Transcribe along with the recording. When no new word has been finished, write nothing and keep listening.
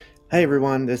Hey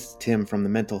everyone, this is Tim from the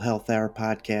Mental Health Hour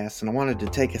podcast, and I wanted to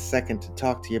take a second to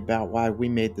talk to you about why we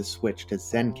made the switch to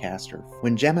Zencaster.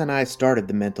 When Gemma and I started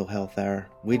the Mental Health Hour,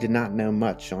 we did not know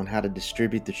much on how to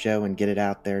distribute the show and get it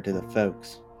out there to the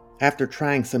folks. After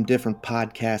trying some different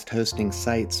podcast hosting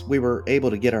sites, we were able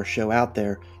to get our show out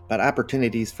there, but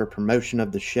opportunities for promotion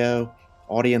of the show,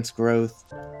 audience growth,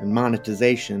 and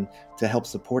monetization to help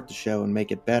support the show and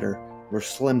make it better were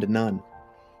slim to none.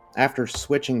 After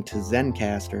switching to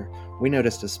Zencaster, we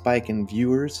noticed a spike in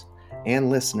viewers and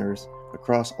listeners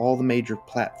across all the major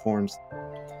platforms.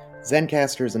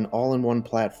 Zencaster is an all-in-one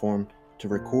platform to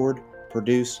record,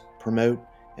 produce, promote,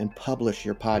 and publish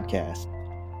your podcast.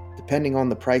 Depending on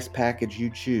the price package you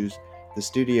choose, the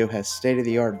studio has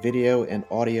state-of-the-art video and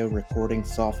audio recording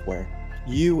software.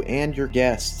 You and your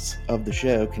guests of the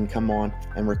show can come on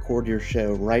and record your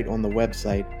show right on the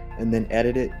website and then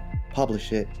edit it,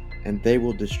 publish it, and they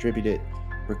will distribute it,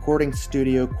 recording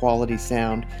studio quality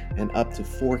sound and up to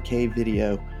 4K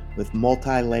video with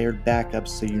multi-layered backups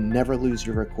so you never lose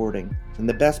your recording. And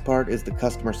the best part is the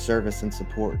customer service and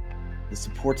support. The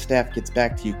support staff gets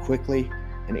back to you quickly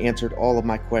and answered all of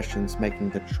my questions, making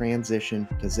the transition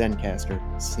to Zencaster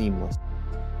seamless.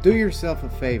 Do yourself a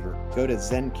favor, go to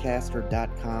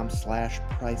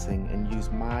zencastr.com/pricing and use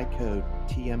my code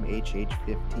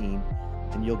TMHH15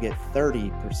 and you'll get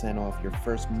 30% off your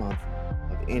first month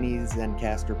of any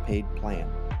Zencaster paid plan.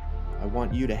 I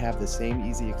want you to have the same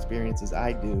easy experience as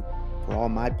I do for all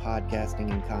my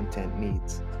podcasting and content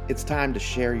needs. It's time to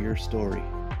share your story.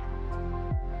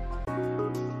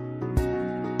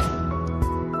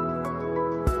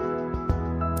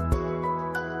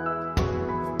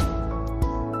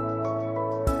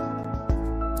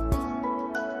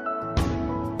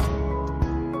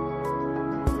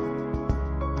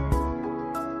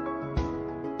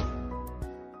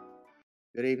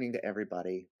 Good evening to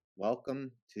everybody.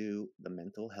 Welcome to the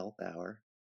Mental Health Hour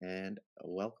and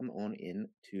welcome on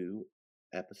into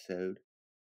episode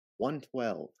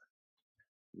 112.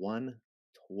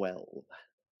 112.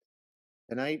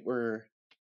 Tonight we're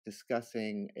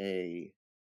discussing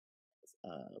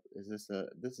this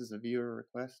is a viewer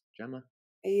request, Gemma?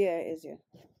 Yeah, it is, yeah.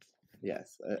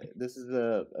 Yes, this is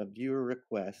a viewer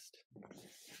request.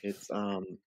 It's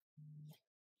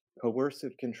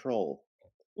coercive control.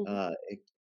 Mhm.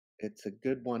 It's a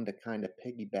good one to kind of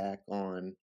piggyback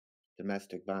on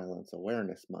Domestic Violence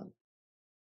Awareness Month.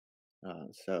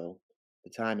 So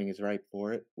the timing is right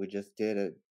for it. We just did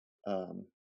a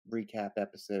recap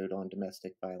episode on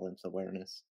domestic violence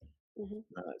awareness. Mhm.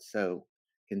 So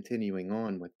continuing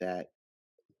on with that,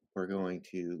 we're going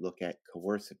to look at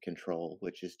coercive control,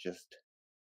 which is just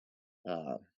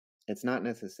it's not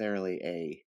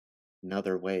necessarily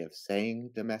another way of saying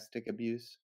domestic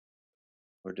abuse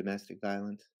or domestic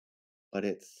violence, but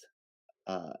it's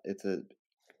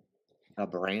a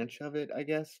branch of it, I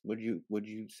guess. Would you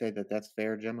say that that's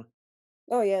fair, Gemma?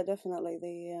 Oh yeah, definitely.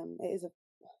 It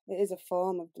is a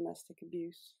form of domestic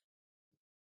abuse.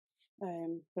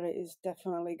 But it is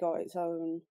definitely got its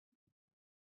own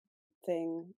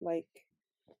thing. Like,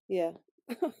 yeah.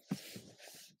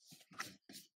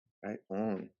 Right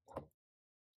on.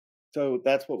 So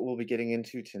that's what we'll be getting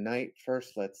into tonight.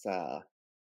 First, let's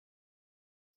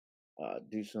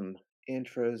do some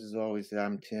intros. As always,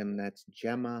 I'm Tim. That's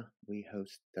Gemma. We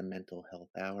host the Mental Health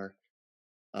Hour.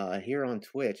 Here on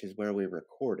Twitch is where we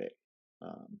record it.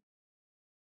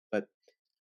 But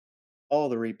all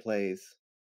the replays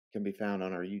can be found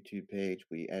on our YouTube page.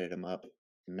 We edit them up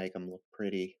and make them look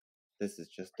pretty. This is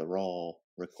just the raw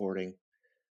recording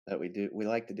that we do. We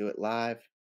like to do it live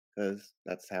because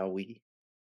that's how we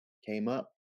came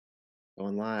up.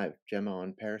 Going live, Gemma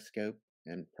on Periscope,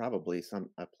 and probably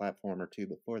a platform or two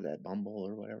before that, Bumble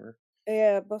or whatever,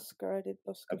 Yeah, Busker. I did a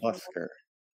Busker for a while. Busker.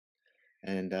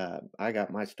 And I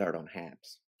got my start on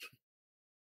Haps,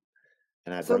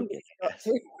 and I broke Somebody's it, I got guess.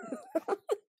 to.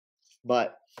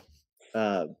 But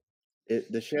uh,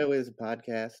 the show is a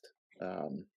podcast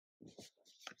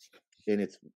in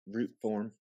its root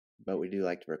form, but we do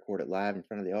like to record it live in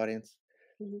front of the audience.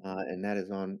 Mhm. And that is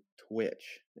on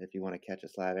Twitch if you want to catch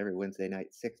us live every Wednesday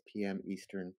night, 6 p.m.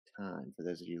 Eastern Time, for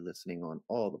those of you listening on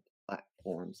all the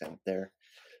platforms out there.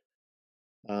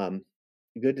 Um,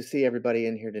 Good to see everybody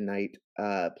in here tonight.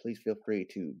 Please feel free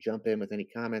to jump in with any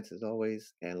comments as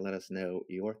always and let us know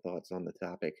your thoughts on the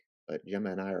topic. But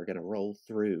Gemma and I are going to roll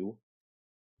through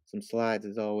some slides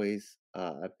as always.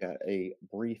 I've got a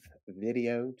brief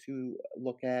video to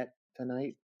look at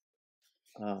tonight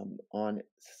on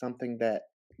something that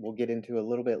we'll get into a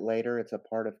little bit later. It's a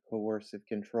part of coercive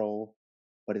control,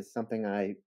 but it's something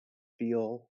I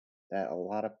feel that a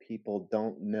lot of people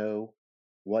don't know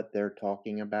what they're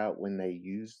talking about when they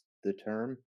use the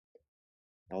term.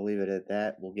 I'll leave it at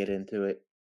that. We'll get into it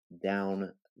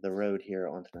down the road here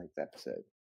on tonight's episode.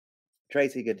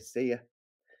 Tracy, good to see you.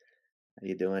 How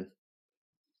you doing?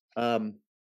 Um,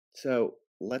 so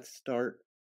let's start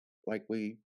like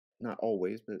we not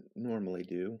always, but normally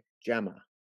do. Gemma,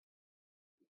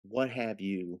 what have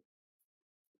you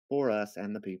for us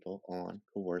and the people on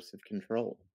coercive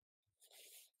control?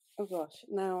 Oh gosh.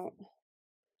 Now,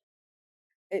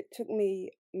 it took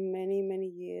me many, many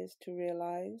years to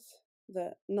realize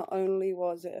that not only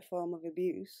was it a form of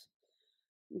abuse,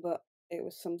 but it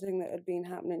was something that had been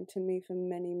happening to me for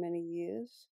many, many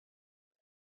years.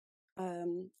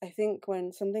 I think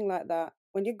when something like that,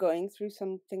 when you're going through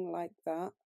something like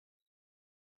that,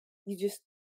 you just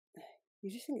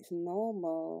you just think it's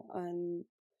normal, and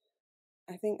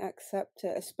I think accept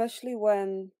it, especially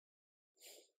when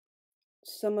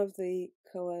some of the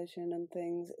coercion and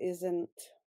things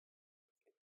isn't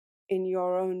in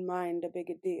your own mind a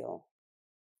bigger deal.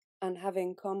 And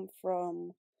having come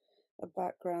from a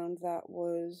background that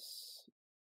was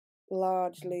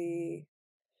largely,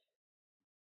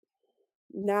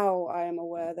 now I am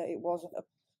aware that it wasn't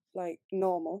like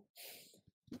normal.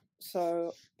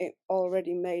 So it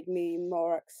already made me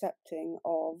more accepting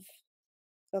of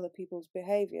other people's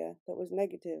behavior that was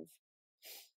negative.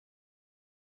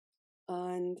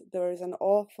 And there is an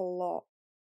awful lot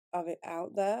of it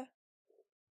out there.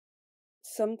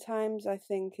 Sometimes I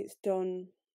think it's done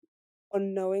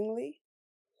unknowingly,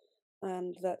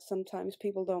 and that sometimes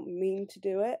people don't mean to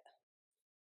do it.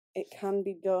 It can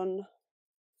be done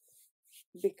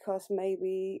because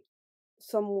maybe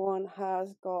someone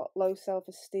has got low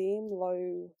self-esteem,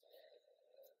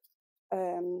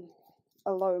 um,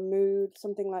 a low mood,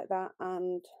 something like that,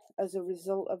 and as a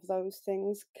result of those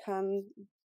things, can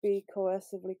be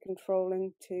coercively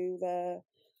controlling to their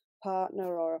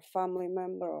partner or a family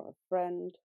member or a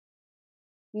friend,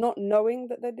 not knowing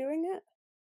that they're doing it,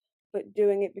 but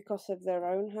doing it because of their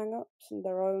own hang-ups and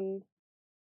their own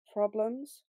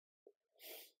problems.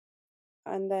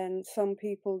 And then some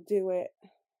people do it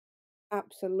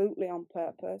absolutely on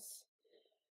purpose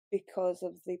because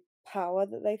of the power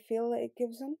that they feel that it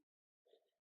gives them.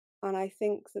 And I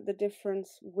think that the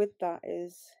difference with that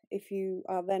is if you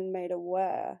are then made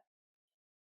aware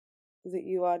that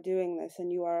you are doing this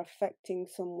and you are affecting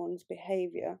someone's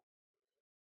behavior.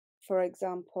 For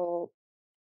example,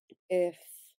 if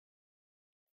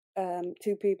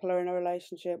two people are in a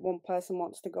relationship, one person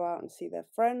wants to go out and see their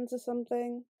friends or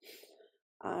something,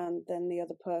 and then the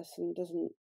other person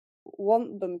doesn't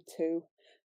want them to,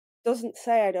 doesn't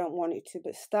say, I don't want you to,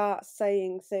 but start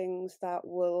saying things that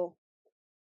will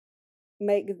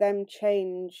make them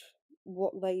change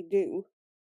what they do,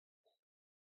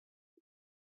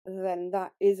 then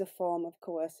that is a form of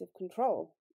coercive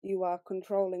control. You are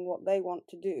controlling what they want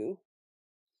to do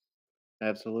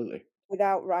Absolutely.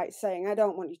 without right saying, I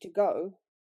don't want you to go.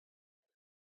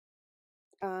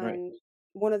 Right. And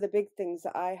one of the big things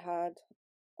that I had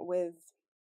with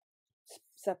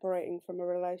separating from a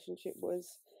relationship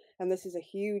was, and this is a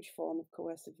huge form of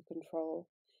coercive control,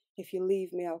 if you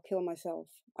leave me, I'll kill myself.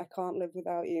 I can't live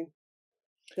without you.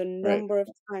 The Right. number of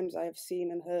times I have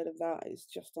seen and heard of that is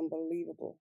just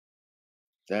unbelievable.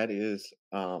 That is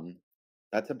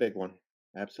that's a big one.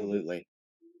 Mhm, Absolutely.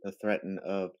 The threat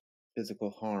of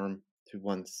physical harm to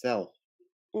oneself.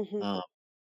 mhm, Um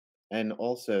and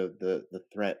also the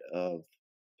threat of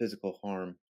physical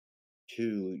harm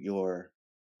to your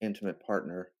intimate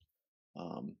partner,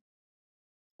 um,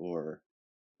 or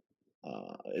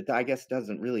it, I guess,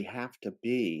 doesn't really have to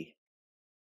be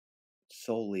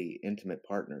solely intimate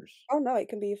partners. oh, no, it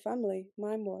can be your family.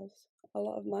 Mine was. A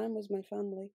lot of mine was my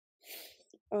family.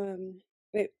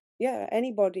 It yeah,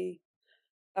 anybody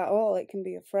at all. It can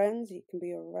be a friend, it can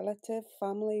be a relative,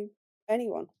 family,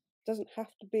 anyone. Doesn't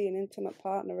have to be an intimate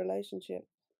partner relationship.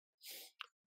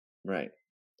 Right.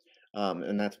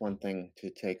 And that's one thing to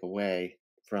take away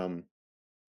from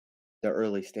the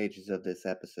early stages of this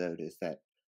episode is that,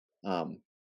 um,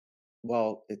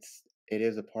 while it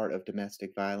is a part of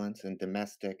domestic violence, and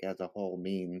domestic as a whole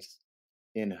means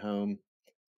in home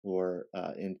or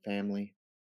in family,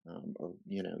 or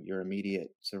your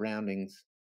immediate surroundings,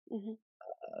 Mhm,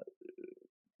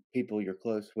 people you're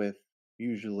close with.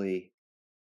 Usually,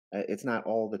 it's not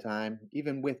all the time.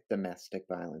 Even with domestic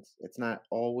violence, it's not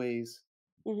always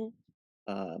mhm,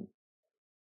 um,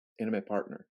 intimate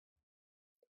partner.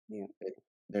 yeah.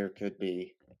 There could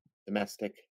be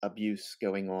domestic abuse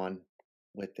going on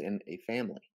within a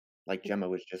family, like Gemma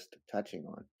was just touching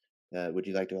on. Would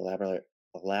you like to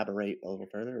elaborate a little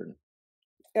further?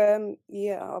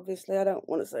 Yeah, obviously, I don't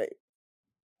wanna say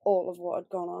all of what had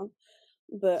gone on,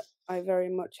 but I very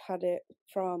much had it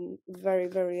from very,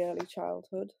 very early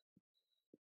childhood,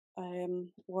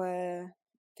 where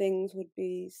things would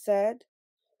be said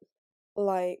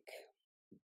like,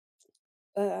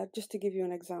 just to give you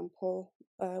an example,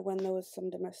 when there was some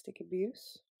domestic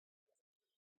abuse,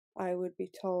 I would be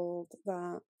told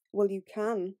that, well, you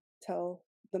can tell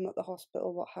them at the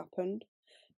hospital what happened,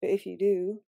 but if you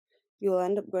do, you'll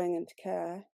end up going into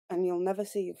care and you'll never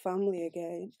see your family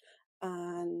again.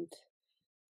 And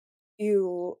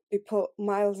you'll be put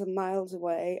miles and miles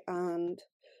away, and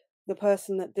the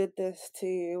person that did this to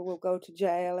you will go to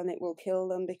jail and it will kill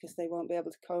them because they won't be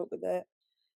able to cope with it.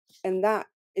 And that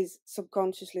is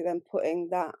subconsciously then putting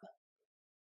that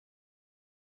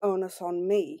onus on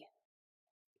me,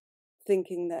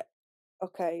 thinking that,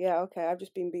 okay, yeah, okay, I've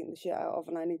just been beaten the shit out of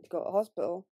and I need to go to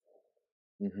hospital.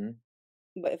 Mm-hmm.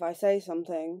 But if I say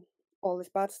something, all this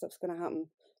bad stuff's going to happen.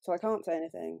 So I can't say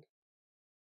anything.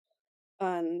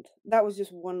 And that was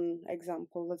just one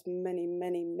example. There's many,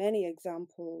 many, many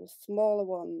examples, smaller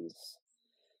ones,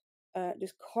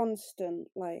 just constant,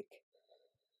 like,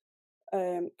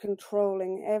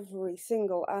 controlling every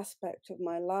single aspect of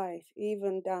my life,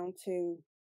 even down to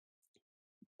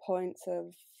points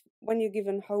of when you're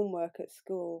given homework at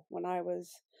school. When I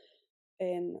was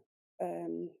in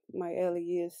my early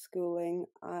years schooling,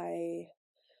 I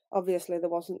obviously there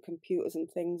wasn't computers and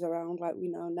things around like we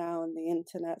know now and the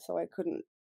internet, so I couldn't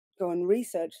go and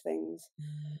research things.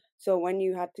 So when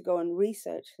you had to go and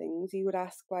research things, you would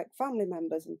ask like family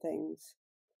members and things,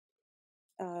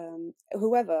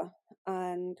 whoever,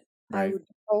 and I Right. would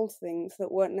be told things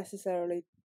that weren't necessarily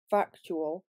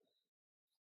factual,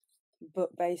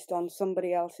 but based on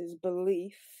somebody else's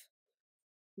belief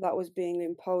that was being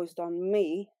imposed on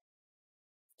me,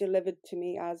 delivered to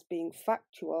me as being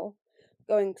factual,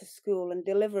 going to school and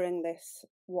delivering this,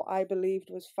 what I believed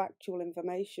was factual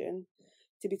information,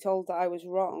 to be told that I was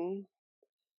wrong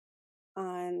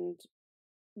and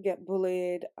get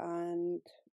bullied and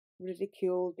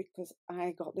ridiculed because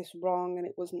I got this wrong and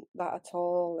it wasn't that at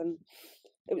all. And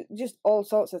it was just all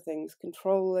sorts of things,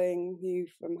 controlling you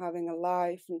from having a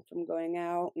life and from going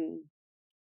out. And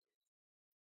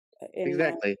in my,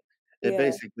 Exactly. yeah.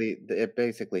 It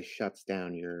basically shuts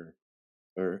down your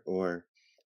or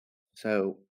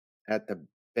so at the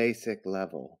basic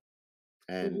level.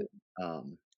 And Mhm,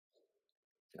 um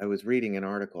I was reading an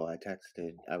article. I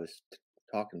was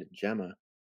talking to Gemma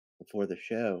before the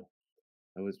show.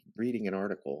 I was reading an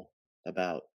article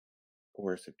about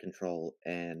coercive control,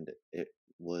 and it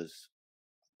was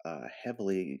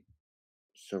heavily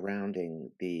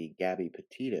surrounding the Gabby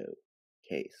Petito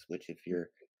case, which, if you're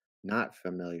not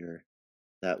familiar,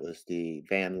 that was the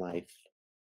van life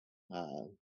uh,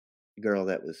 girl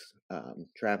that was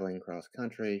traveling across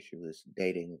country. She was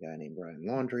dating a guy named Brian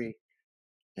Laundrie,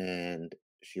 and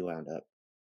she wound up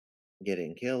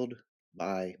getting killed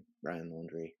by Brian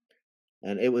Laundrie.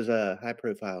 And it was a high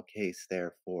profile case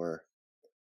there for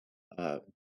uh,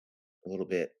 a little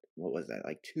bit. What was that?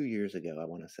 Like 2 years ago, I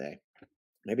want to say.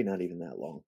 Maybe not even that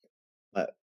long.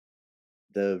 But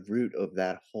the root of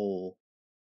that whole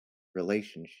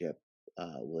relationship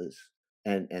was,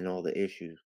 and all the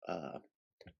issues uh,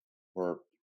 were,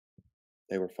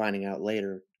 they were finding out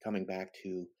later, coming back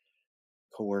to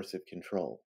coercive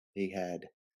control. He had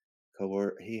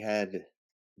he had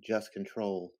just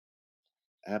control,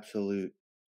 absolute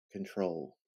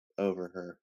control over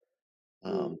her,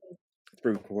 um, mm,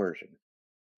 through coercion.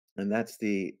 And that's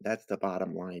the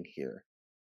bottom line here,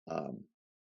 um,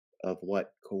 of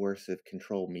what coercive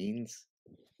control means.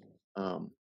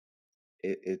 Um,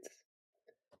 it's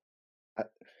I,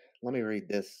 let me read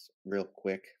this real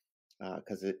quick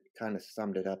because it kind of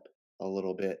summed it up a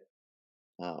little bit,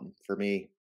 for me,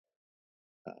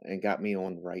 and got me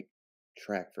on the right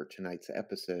track for tonight's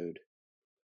episode.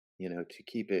 You know, to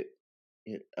keep it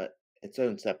its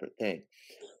own separate thing.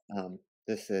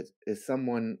 This says, is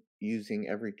someone using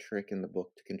every trick in the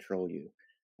book to control you?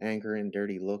 Anger and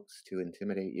dirty looks to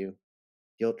intimidate you?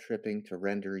 Guilt tripping to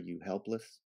render you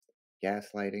helpless?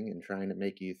 Gaslighting and trying to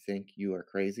make you think you are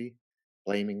crazy?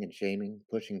 Blaming and shaming,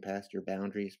 pushing past your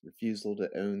boundaries, refusal to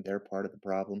own their part of the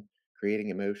problem, creating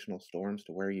emotional storms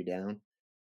to wear you down?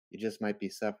 You just might be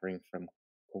suffering from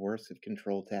coercive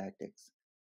control tactics.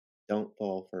 Don't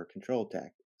fall for control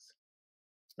tactics.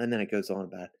 And then it goes on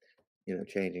about,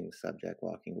 changing the subject,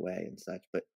 walking away and such.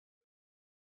 But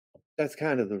that's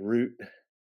kind of the root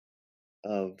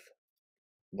of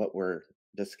what we're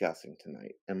discussing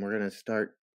tonight. And we're going to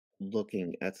start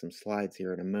looking at some slides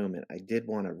here in a moment. I did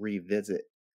want to revisit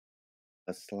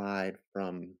a slide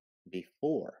from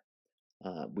before.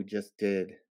 We just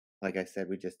did. like I said,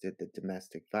 we just did the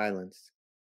domestic violence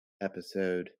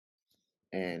episode,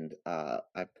 and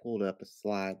I pulled up a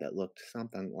slide that looked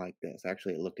something like this.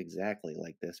 Actually, it looked exactly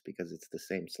like this because it's the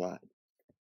same slide.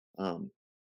 Um,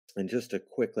 and just to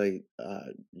quickly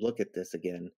look at this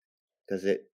again, because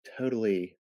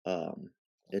um,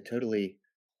 it totally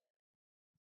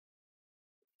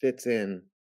fits in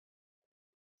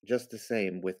just the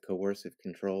same with coercive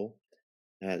control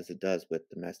as it does with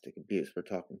domestic abuse. We're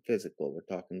talking physical, we're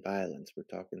talking violence, we're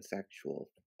talking sexual,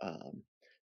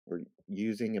 we're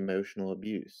using emotional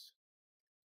abuse,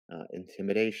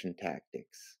 intimidation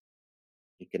tactics.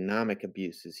 Economic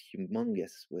abuse is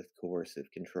humongous with coercive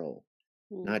control.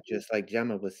 Not Mm-hmm. just like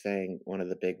Gemma was saying, one of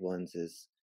the big ones is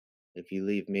if you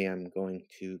leave me, I'm going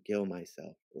to kill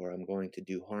myself, or I'm going to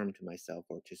do harm to myself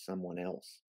or to someone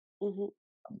else. Mm-hmm.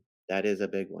 That is a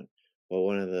big one. Well,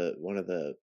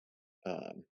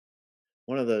 um,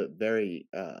 one of the very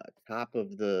top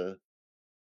of the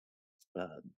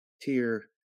uh, tier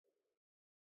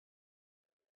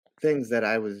things that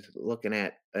I was looking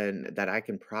at, and that I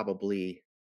can probably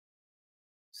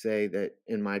say that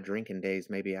in my drinking days,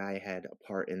 maybe I had a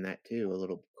part in that too, a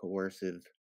little coercive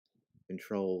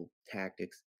control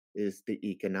tactics, is the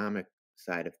economic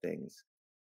side of things.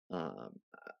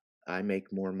 I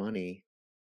make more money,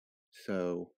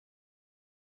 so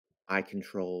I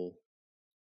control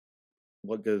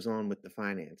what goes on with the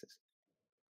finances.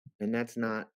 And that's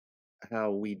not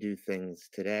how we do things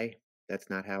today. That's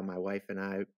not how my wife and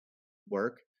I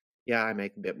work. Yeah, I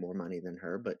make a bit more money than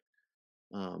her, but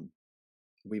um,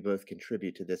 we both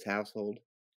contribute to this household,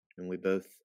 and we both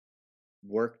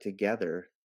work together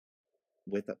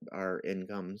with our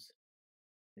incomes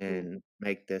and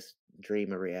make this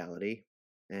dream a reality.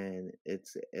 And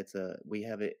it's a we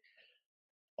have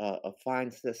a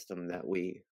fine system that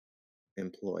we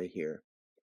employ here,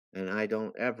 and I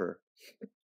don't ever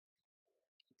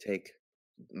take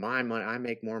my money. I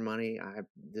make more money. I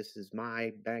This is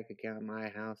my bank account, my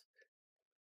house.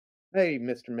 Hey,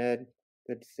 Mr. Med,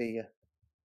 good to see you.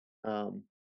 Um,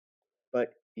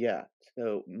 but yeah,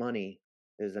 so money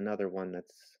is another one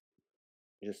that's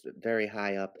just very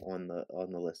high up on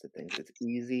the list of things. It's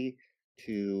easy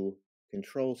to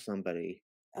control somebody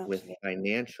with Absolutely.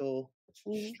 financial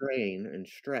Mm-hmm. strain and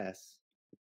stress,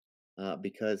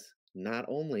 because not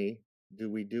only do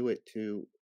we do it to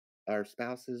our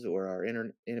spouses or our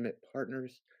intimate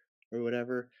partners or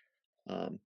whatever,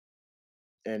 um,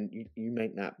 and you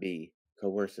might not be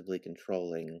coercively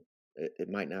controlling. It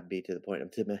might not be to the point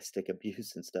of domestic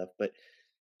abuse and stuff, but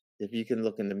if you can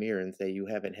look in the mirror and say you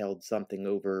haven't held something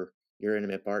over your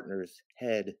intimate partner's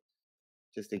head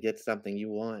just to get something you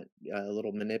want, a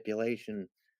little manipulation,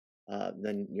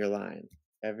 then you're lying.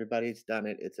 Everybody's done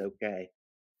it. It's okay.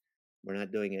 We're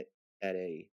not doing it at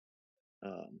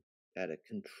um, a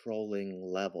controlling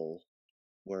level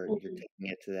where you're Mm-hmm.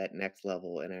 taking it to that next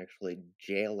level and actually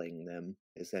jailing them,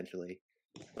 essentially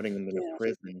putting them in a Yeah.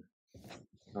 prison.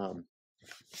 Um,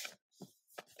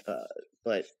 uh,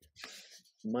 but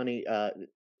money,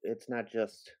 it's not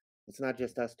just it's not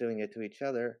just us doing it to each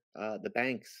other. The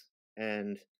banks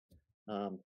and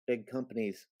big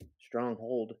companies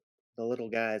stronghold the little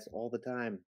guys all the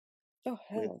time Oh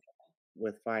with hell.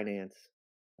 finance.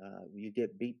 You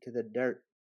get beat to the dirt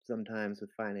sometimes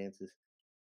with finances,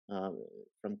 um,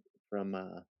 from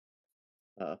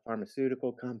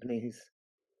pharmaceutical companies.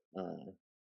 Uh,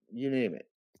 you name it.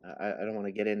 I don't want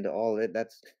to get into all of it.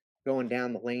 That's going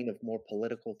down the lane of more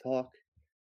political talk.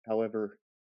 However,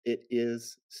 it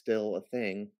is still a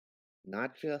thing,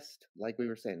 not just like we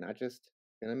were saying, not just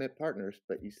intimate partners,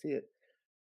 but you see it.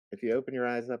 If you open your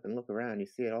eyes up and look around, you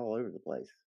see it all over the place.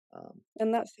 Um,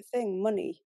 And that's the thing,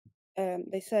 money.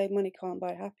 They say money can't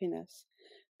buy happiness,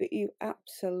 but you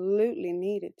absolutely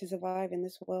need it to survive in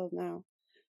this world now.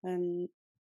 And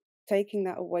taking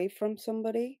that away from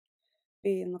somebody,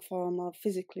 be in the form of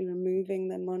physically removing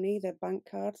their money, their bank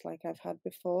cards, like I've had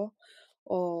before,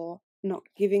 or not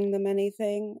giving them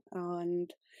anything,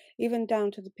 and even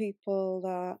down to the people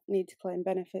that need to claim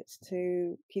benefits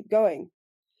to keep going,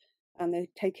 and they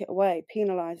take it away,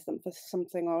 penalise them for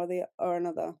something or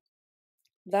another.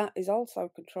 That is also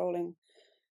controlling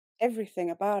everything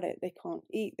about it. They can't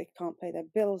eat, they can't pay their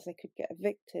bills, they could get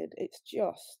evicted. It's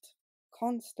just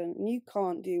constant. And you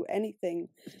can't do anything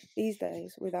these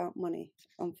days without money,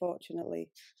 unfortunately.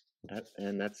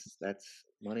 and that's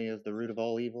money is the root of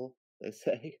all evil, they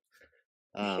say.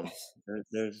 Yes.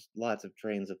 There's lots of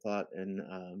trains of thought and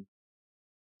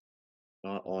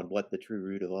on what the true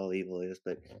root of all evil is,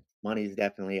 but money is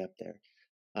definitely up there.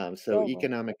 So Oh, well.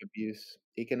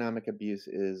 economic abuse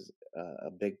is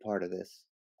a big part of this.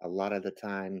 A lot of the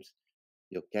times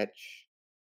you'll catch.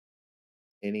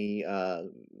 any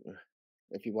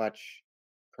if you watch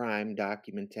crime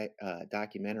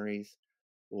documentaries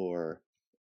or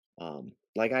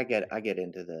like I get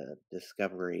into the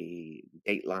Discovery,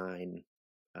 Dateline,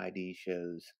 ID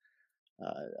shows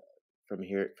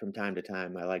from time to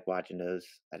time. I like watching those.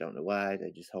 I don't know why.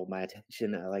 They just hold my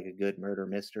attention. I like a good murder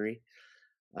mystery.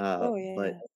 Oh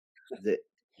But yeah. the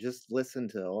just listen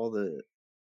to all the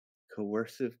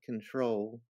coercive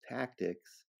control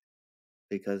tactics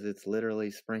because it's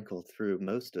literally sprinkled through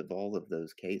most of all of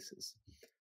those cases.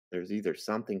 There's either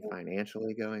something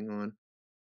financially going on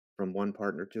from one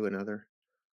partner to another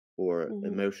or Mm-hmm.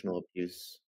 emotional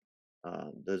abuse.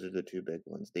 Those are the two big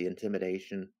ones. The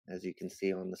intimidation, as you can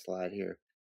see on the slide here,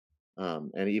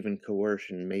 and even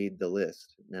coercion made the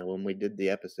list. Now, when we did the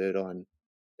episode on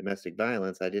domestic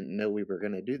violence, I didn't know we were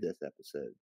going to do this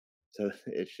episode. So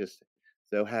it's just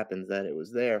so happens that it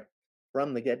was there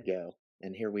from the get go.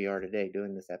 And here we are today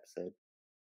doing this episode.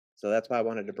 So that's why I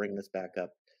wanted to bring this back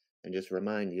up and just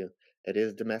remind you it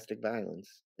is domestic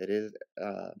violence, it is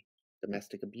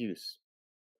domestic abuse,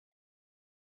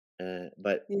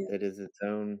 but Yeah. it is its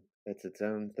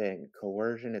own thing.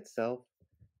 Coercion itself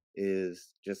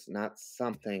is just not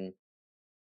something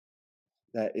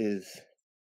that is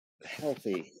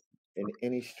healthy in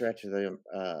any stretch of the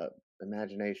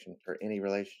imagination for any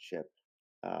relationship,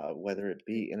 whether it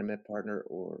be intimate partner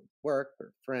or work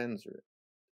or friends, or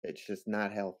it's just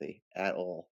not healthy at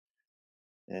all.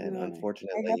 And No, no.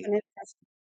 I have unfortunately, an interest.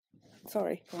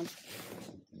 Sorry, go on.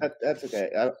 that's okay.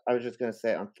 I was just gonna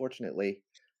say, unfortunately,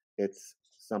 it's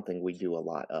something we do a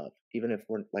lot of. Even if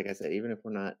we're, like I said, even if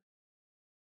we're not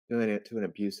doing it to an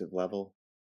abusive level,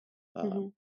 Mm-hmm.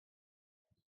 um,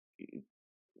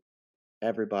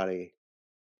 everybody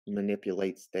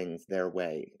manipulates things their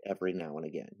way every now and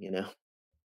again.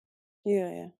 Yeah,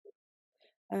 yeah.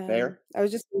 Fair? I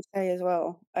was just going to say as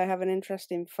well, I have an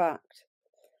interesting fact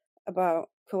about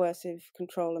coercive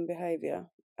control and behaviour.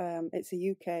 It's a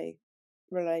UK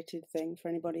related thing for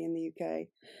anybody in the UK,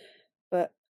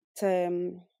 but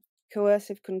um,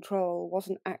 coercive control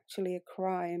wasn't actually a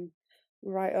crime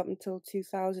right up until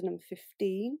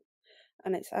 2015,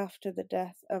 and it's after the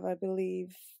death of, I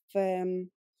believe,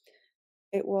 um,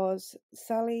 it was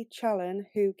Sally Challen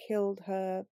who killed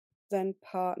her then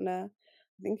partner.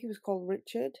 I think he was called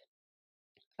Richard,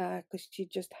 because she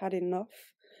just had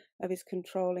enough of his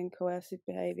controlling, coercive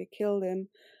behaviour, killed him.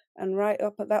 And right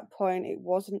up at that point, it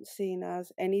wasn't seen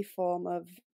as any form of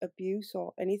abuse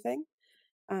or anything.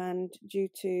 And due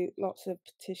to lots of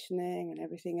petitioning and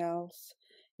everything else,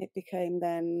 it became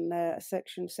then a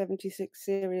Section 76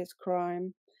 serious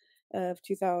crime of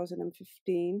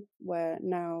 2015, where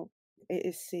now it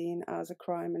is seen as a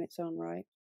crime in its own right.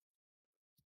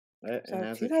 And So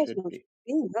as it should be.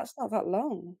 2015, that's not that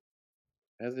long.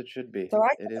 As it should be. So I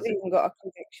It could have is. even got a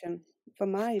conviction for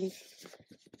mine.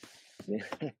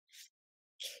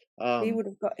 He um, would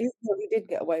have got, well, he did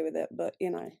get away with it, but,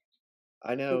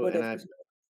 I he know, would and have.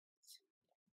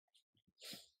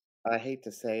 I hate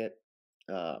to say it,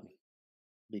 um,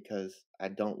 because I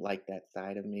don't like that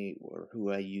side of me or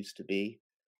who I used to be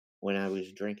when I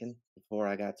was drinking before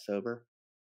I got sober.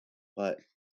 But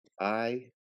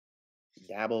I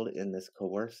dabbled in this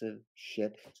coercive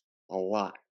shit a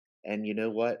lot. And you know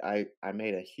what? I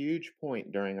made a huge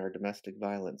point during our domestic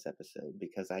violence episode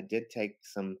because I did take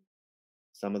some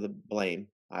of the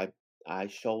blame. I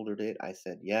shouldered it. I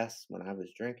said, "Yes, when I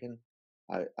was drinking,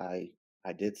 I I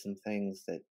I did some things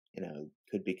that,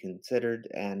 could be considered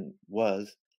and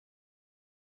was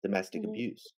domestic Mhm,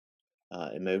 abuse,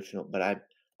 emotional, but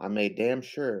I made damn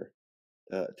sure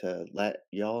to let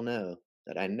y'all know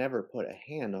that I never put a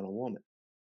hand on a woman.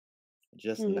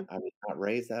 mhm, I was not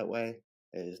raised that way.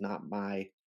 It is not my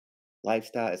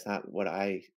lifestyle. It's not what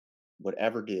I would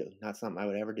ever do. Not something I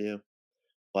would ever do.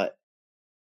 But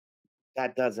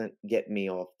that doesn't get me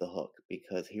off the hook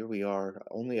because here we are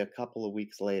only a couple of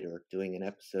weeks later doing an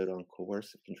episode on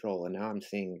coercive control. And now I'm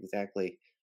seeing exactly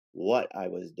what I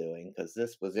was doing because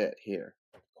this was it here.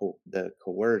 The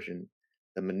coercion,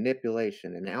 the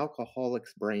manipulation. An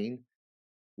alcoholic's brain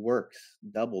works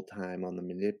double time on the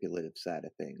manipulative side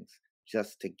of things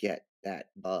just to get that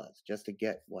buzz, just to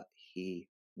get what he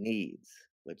needs,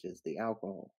 which is the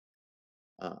alcohol.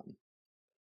 Um,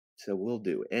 so we'll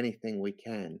do anything we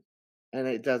can. And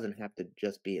it doesn't have to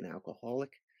just be an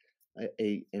alcoholic.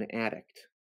 An addict,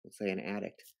 let's say an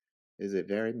addict, is a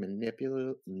very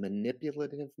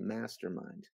manipulative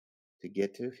mastermind to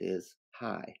get to his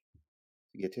high,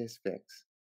 to get to his fix,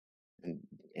 and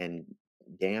and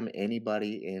damn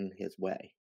anybody in his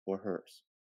way or hers.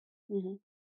 mhm.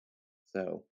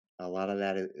 So a lot of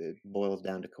that it boils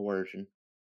down to coercion,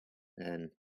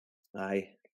 and I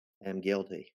am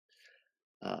guilty.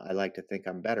 I like to think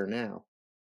I'm better now.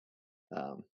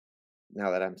 Um,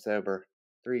 now that I'm sober,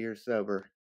 3 years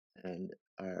sober, and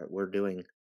we're doing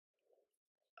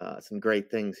some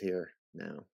great things here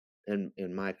now in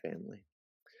my family.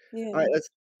 All right, Yeah,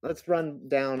 let's run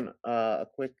down a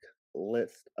quick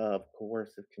list of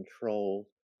coercive control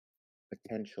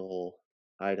potential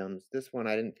items. This one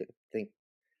I didn't think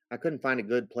I couldn't find a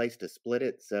good place to split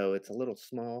it, so it's a little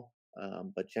small.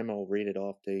 But Gemma will read it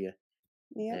off to you.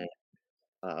 yeah,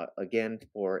 And again,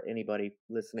 for anybody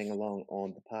listening along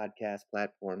on the podcast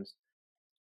platforms,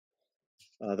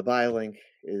 the bio link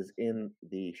is in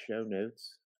the show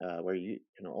notes, where you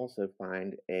can also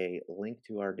find a link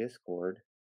to our Discord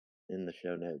in the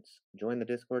show notes. Join the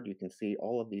Discord. You can see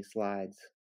all of these slides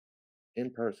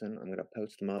in person. I'm going to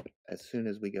post them up as soon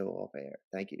as we go off air.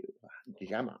 Thank you.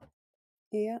 Jama.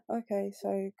 yeah. Okay,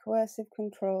 so coercive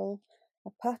control,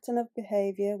 a pattern of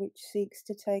behavior which seeks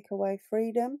to take away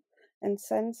freedom and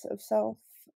sense of self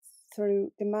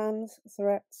through demands,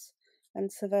 threats,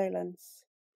 and surveillance.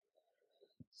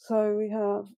 So we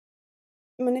have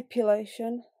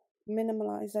manipulation,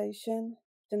 minimalization,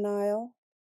 denial,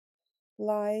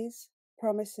 lies,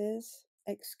 promises,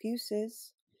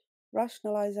 excuses,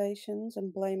 rationalizations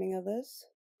and blaming others,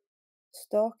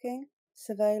 stalking,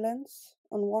 surveillance,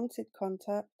 unwanted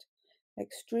contact,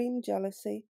 extreme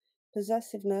jealousy,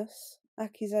 possessiveness,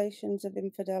 accusations of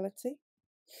infidelity,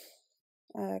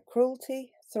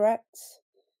 cruelty, threats,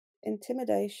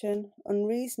 intimidation,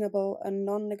 unreasonable and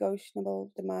non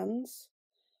negotiable demands,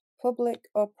 public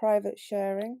or private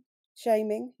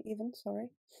shaming, even,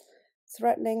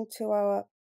 threatening to our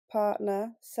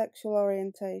partner, sexual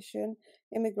orientation,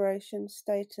 immigration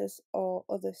status, or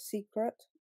other secret,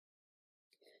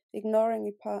 ignoring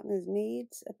your partner's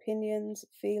needs, opinions,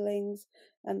 feelings,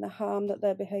 and the harm that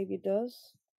their behavior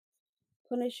does,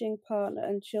 punishing partner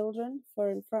and children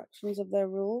for infractions of their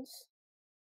rules,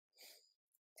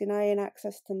 denying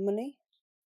access to money,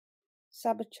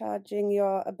 sabotaging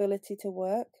your ability to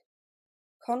work,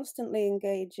 constantly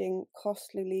engaging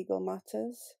costly legal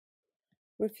matters,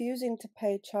 refusing to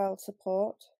pay child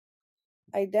support,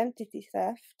 identity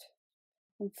theft,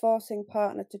 and forcing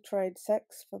partner to trade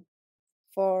sex for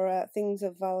things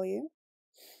of value,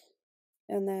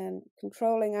 and then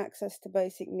controlling access to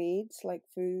basic needs like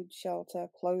food, shelter,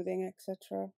 clothing,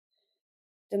 etc.,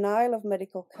 denial of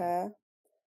medical care,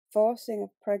 forcing of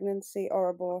pregnancy or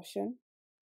abortion,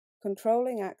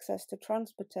 controlling access to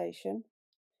transportation,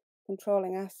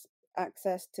 controlling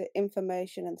access to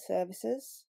information and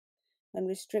services, and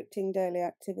restricting daily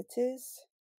activities.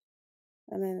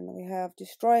 And then we have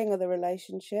destroying other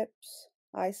relationships,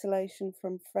 isolation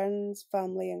from friends,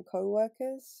 family, and co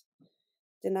workers,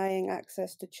 denying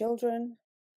access to children,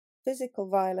 physical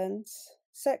violence,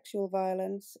 sexual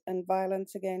violence, and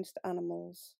violence against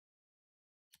animals.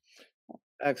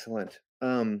 Excellent.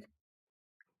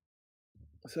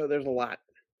 So there's a lot.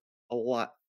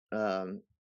 Um,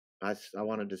 I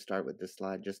wanted to start with this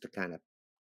slide just to kind of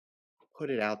put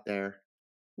it out there.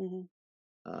 Mm-hmm.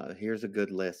 Here's a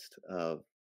good list of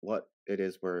what it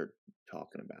is we're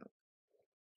talking about.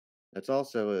 It's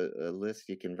also a list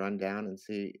you can run down and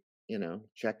see,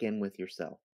 check in with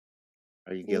yourself.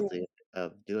 Are you Yeah, guilty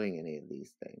of doing any of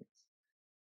these things?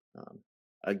 Um,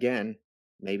 Again,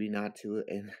 maybe not to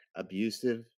an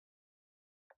abusive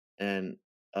and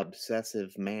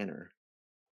obsessive manner,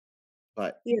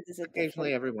 but yeah, there's a occasionally,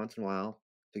 difference. every once in a while,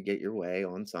 to get your way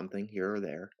on something here or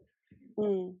there.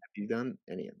 Mm. Have you done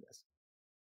any of this?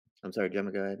 I'm sorry,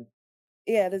 Gemma, go ahead.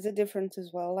 Yeah, there's a difference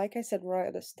as well. Like I said right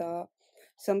at the start,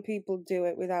 some people do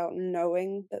it without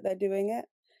knowing that they're doing it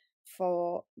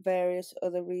for various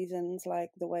other reasons, like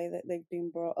the way that they've been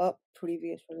brought up,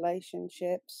 previous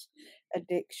relationships,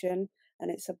 addiction. And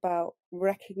it's about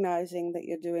recognizing that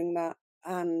you're doing that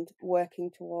and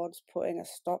working towards putting a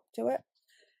stop to it.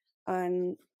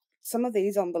 And some of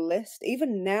these on the list,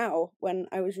 even now, when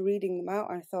I was reading them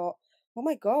out, I thought, oh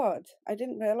my God, I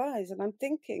didn't realize. And I'm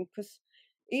thinking, because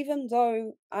even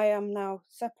though I am now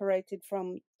separated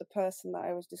from the person that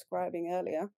I was describing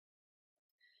earlier,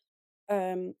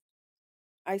 um,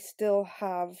 I still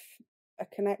have a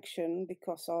connection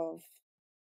because of,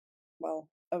 well,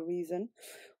 a reason,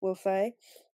 we'll say.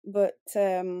 But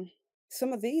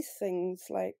some of these things,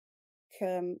 like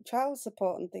child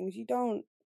support and things, you don't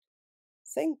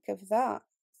think of that.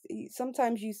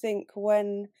 Sometimes you think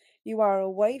when you are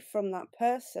away from that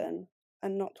person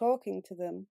and not talking to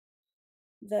them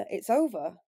that it's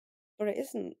over, but it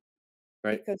isn't,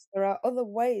 Right? because there are other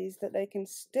ways that they can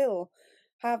still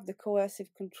have the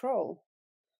coercive control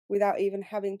without even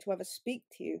having to ever speak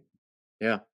to you.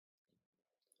 Yeah,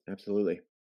 absolutely.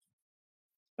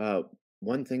 Uh,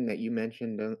 One thing that you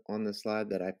mentioned on the slide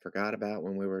that I forgot about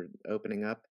when we were opening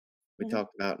up, we Hmm.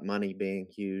 talked about money being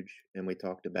huge, and we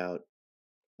talked about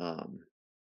um,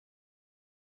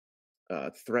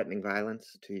 threatening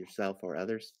violence to yourself or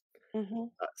others. Hmm.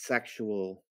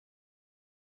 Sexual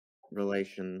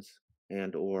relations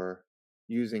and or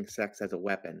using sex as a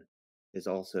weapon is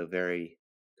also very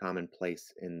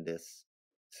commonplace in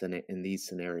in these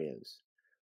scenarios.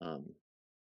 Um,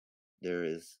 there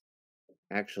is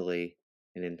actually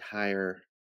an entire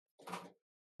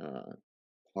uh,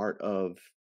 part of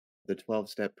the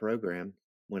 12-step program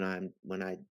when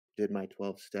I did my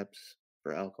 12 steps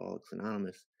for Alcoholics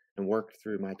Anonymous and worked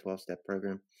through my 12-step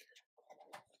program,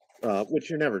 which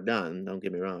you're never done. Don't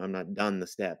get me wrong. I'm not done the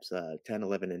steps. 10,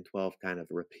 11, and 12 kind of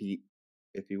repeat,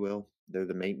 if you will. They're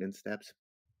the maintenance steps.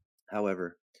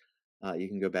 However, you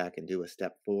can go back and do a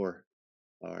step 4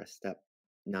 or a step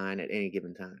 9 at any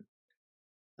given time.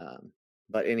 Um,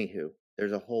 but anywho,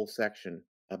 there's a whole section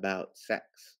about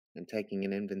sex and taking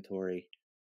an inventory,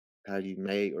 how you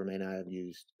may or may not have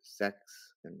used sex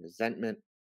and resentment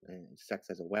and sex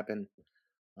as a weapon.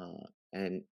 Uh,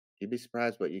 and you'd be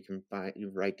surprised what you can find, you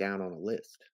write down on a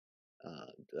list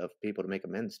of people to make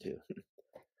amends to.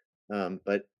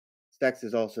 But sex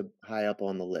is also high up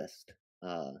on the list.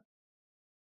 Uh,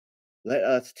 Let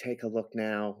us take a look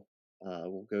now.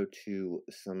 We'll go to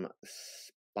some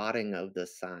spotting of the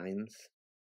signs,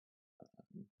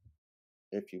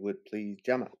 if you would please,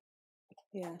 Gemma.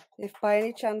 Yeah. If by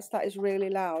any chance that is really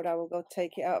loud, I will go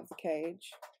take it out of the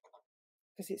cage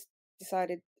because it's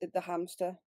decided that the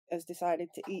hamster has decided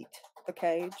to eat the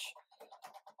cage.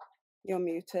 You're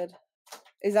muted.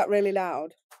 Is that really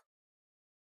loud?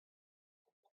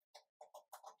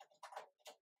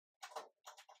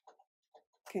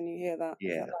 Can you hear that? Is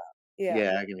that Yeah, loud? Yeah.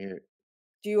 yeah, I can hear it.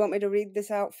 Do you want me to read this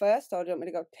out first, or do you want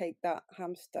me to go take that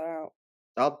hamster out?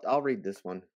 I'll read this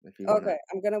one if you want to. Okay,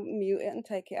 I'm gonna mute it and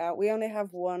take it out. We only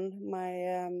have one.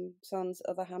 My son's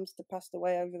other hamster passed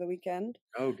away over the weekend,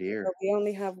 Oh so dear. we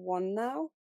only have one now.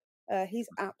 He's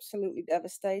absolutely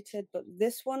devastated, but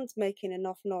this one's making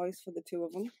enough noise for the two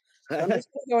of them. So I'm just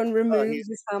gonna go and Oh, remove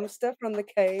this hamster from the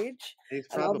cage, he's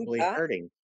and I'll be probably back.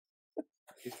 hurting.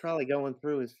 He's probably going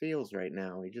through his feels right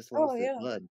now. He just Oh lost his yeah,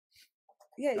 blood.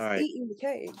 yeah, All it's right, eating the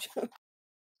cage.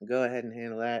 go ahead and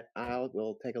handle that.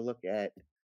 We'll take a look at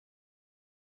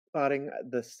spotting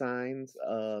the signs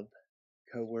of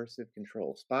coercive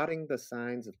control. Spotting the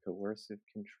signs of coercive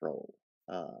control.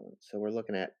 So we're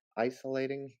looking at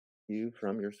isolating you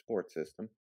from your support system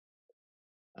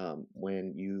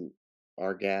when you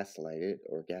are gaslighted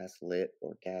or gaslit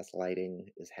or gaslighting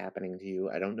is happening to you.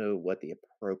 I don't know what the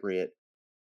appropriate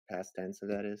past tense of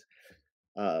that is.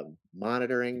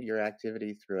 Monitoring your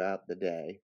activity throughout the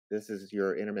day. This is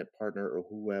your intimate partner or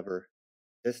whoever.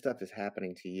 This stuff is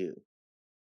happening to you.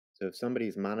 So if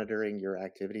somebody's monitoring your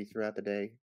activity throughout the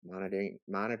day,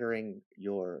 monitoring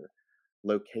your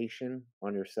location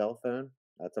on your cell phone,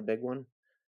 that's a big one.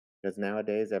 Because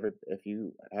nowadays, if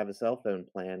you have a cell phone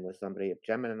plan with somebody, if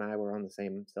Gemma and I were on the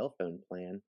same cell phone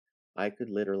plan, I could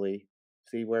literally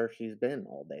see where she's been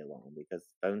all day long because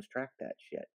phones track that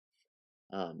shit.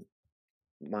 Um,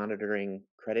 Monitoring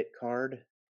credit card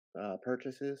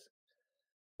purchases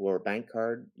or bank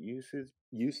card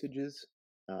usages,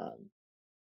 um,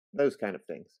 those kind of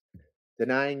things.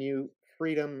 Denying you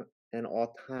freedom and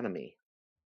autonomy,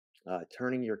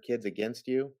 turning your kids against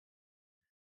you.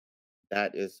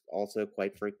 That is also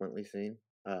quite frequently seen.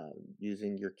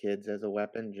 Using your kids as a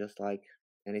weapon, just like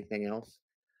anything else.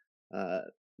 Uh,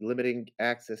 limiting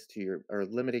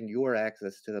your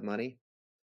access to the money,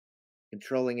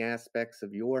 controlling aspects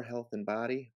of your health and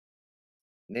body,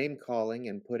 name calling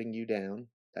and putting you down.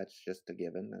 That's just a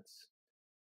given. That's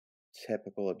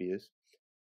typical abuse.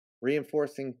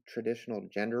 Reinforcing traditional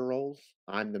gender roles.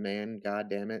 I'm the man, god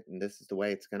damn it, and this is the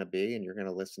way it's going to be, and you're going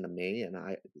to listen to me, and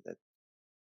that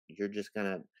you're just going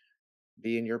to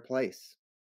be in your place.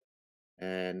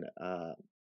 And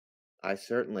I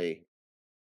certainly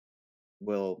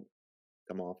will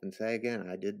come off and say again,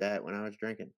 I did that when I was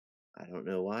drinking. I don't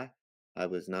know why. I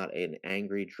was not an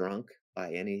angry drunk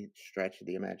by any stretch of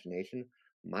the imagination.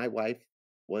 My wife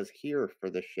was here for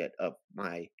the shit of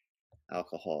my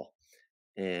alcohol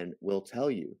and will tell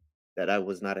you that I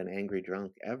was not an angry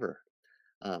drunk ever.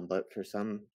 But for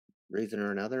some reason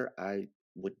or another, I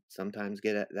would sometimes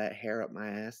get that hair up my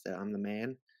ass that I'm the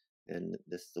man and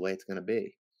this is the way it's going to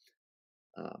be.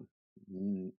 Um,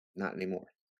 Not anymore.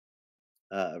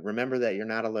 Remember that you're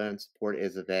not alone. Support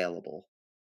is available.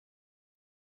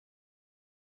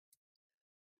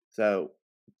 So,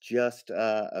 just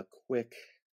a quick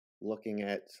looking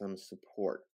at some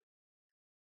support.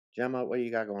 Gemma, what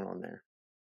you got going on there?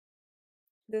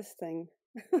 This thing.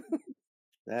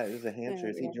 That is a hamster.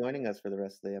 Is he Yeah. joining us for the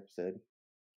rest of the episode?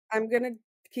 I'm gonna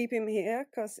keep him here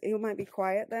because he might be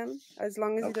quiet then. As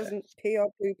long as he Okay. doesn't pee or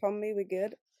poop on me, we're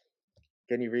good.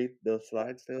 Can you read those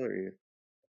slides still, or you?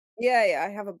 Yeah, yeah, I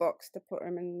have a box to put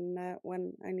him in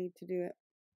when I need to do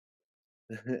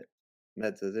it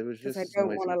Med says it was because I just don't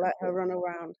noisy want to let her before. run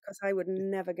around because I would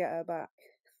never get her back.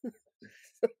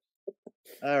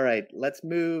 All right, let's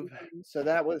move. So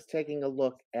that was taking a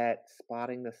look at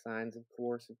spotting the signs of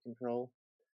coercive control.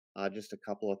 Just a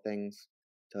couple of things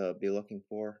to be looking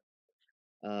for.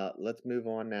 Let's move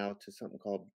on now to something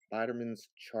called Biderman's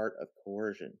chart of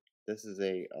coercion. This is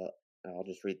I'll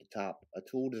just read the top, a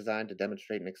tool designed to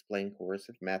demonstrate and explain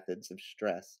coercive methods of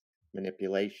stress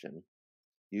manipulation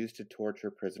used to torture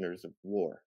prisoners of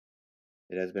war.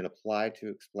 It has been applied to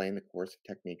explain the coercive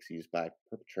techniques used by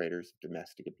perpetrators of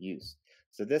domestic abuse.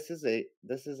 So this is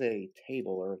a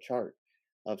table or a chart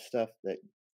of stuff that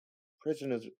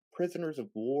prisoners of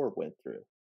war went through.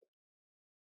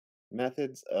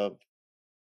 Methods of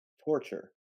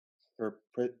torture for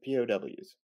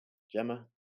POWs. Gemma,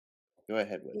 go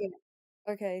ahead with Yeah. it.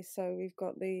 Okay, so we've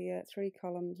got the three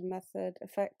columns: method,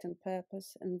 effect, and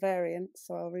purpose, and variant.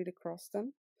 So I'll read across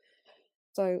them.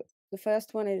 So the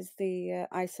first one is the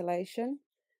isolation,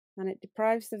 and it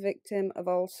deprives the victim of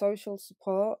all social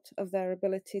support, of their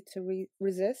ability to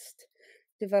resist,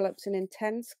 develops an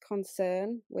intense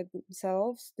concern with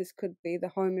themselves. This could be the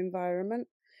home environment,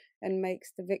 and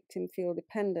makes the victim feel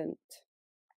dependent.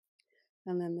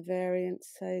 And then the variant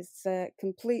says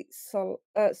complete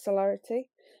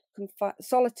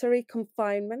solitary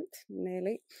confinement,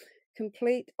 nearly,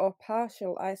 complete or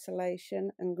partial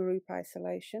isolation, and group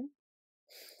isolation.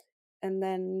 And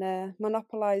then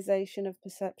monopolization of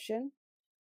perception.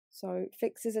 So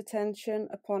fixes attention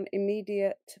upon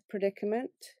immediate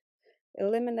predicament,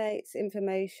 eliminates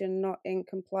information not in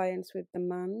compliance with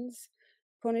demands,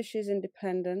 punishes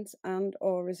independence and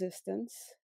or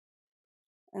resistance.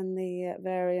 And the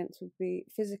variants would be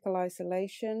physical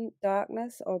isolation,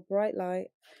 darkness or bright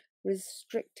light,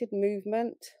 restricted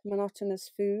movement, monotonous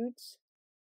foods,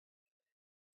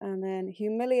 and then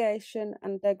humiliation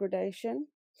and degradation,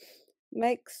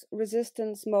 makes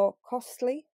resistance more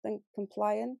costly than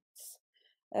compliance,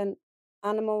 and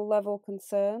animal level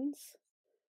concerns.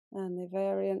 And the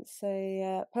variants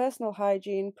say personal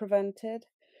hygiene prevented,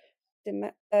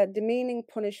 demeaning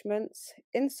punishments,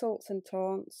 insults and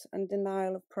taunts, and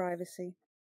denial of privacy.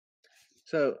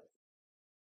 So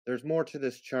there's more to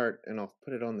this chart, and I'll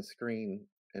put it on the screen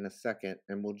in a second,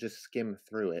 and we'll just skim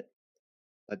through it.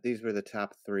 But these were the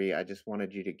top three. I just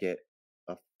wanted you to get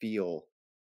a feel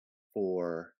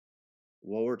for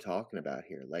what we're talking about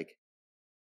here. Like,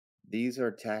 these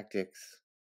are tactics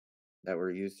that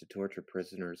were used to torture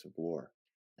prisoners of war,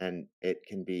 and it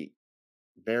can be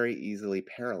very easily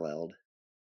paralleled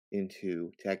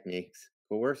into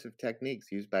coercive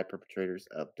techniques used by perpetrators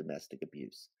of domestic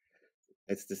abuse.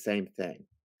 It's the same thing.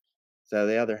 So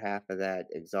the other half of that,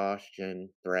 exhaustion,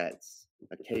 threats,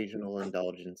 occasional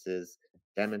indulgences,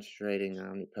 demonstrating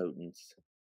omnipotence,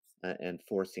 and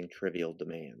forcing trivial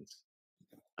demands.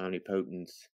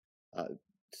 Omnipotence uh,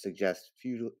 suggests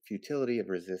futility of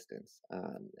resistance,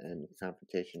 and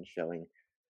confrontation showing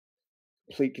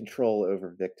complete control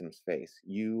over victim's face.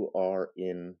 You are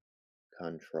in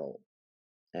control,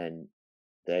 and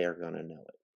they are going to know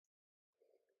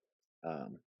it.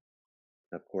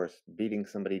 Of course, beating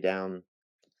somebody down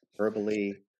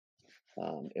verbally,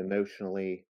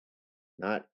 emotionally,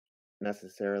 not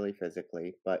necessarily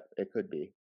physically, but it could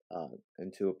be,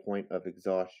 and to a point of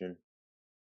exhaustion,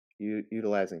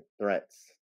 utilizing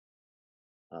threats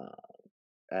uh,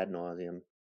 ad nauseum,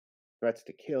 threats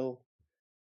to kill,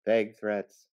 vague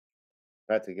threats,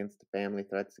 threats against the family,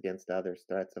 threats against others,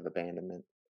 threats of abandonment.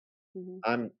 Hmm.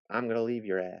 I'm gonna leave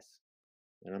your ass,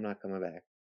 and I'm not coming back,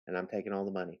 and I'm taking all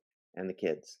the money and the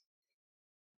kids.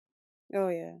 Oh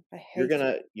yeah, I You're hate it.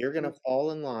 gonna you're gonna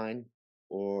fall in line,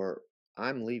 or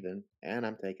I'm leaving, and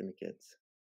I'm taking the kids.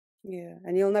 Yeah,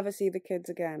 and you'll never see the kids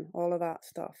again. All of that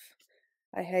stuff.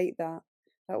 I hate that.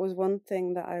 That was one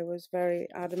thing that I was very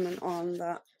adamant on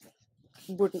that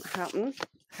wouldn't happen.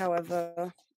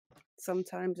 However,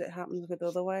 sometimes it happens with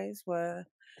other ways where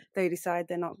they decide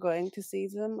they're not going to see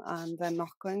them and they're not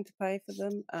going to pay for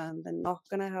them and they're not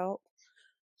going to help.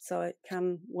 So it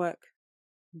can work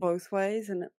both ways.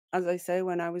 And as I say,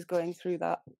 when I was going through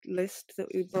that list that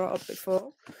we brought up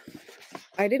before,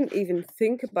 I didn't even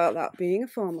think about that being a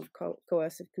form of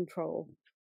coercive control,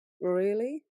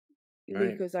 really,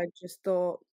 Right. because I just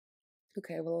thought,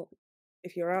 okay, well,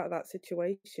 if you're out of that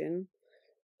situation,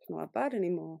 it's not bad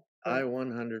anymore. But I yeah.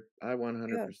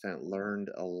 100% learned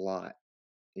a lot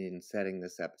in setting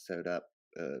this episode up,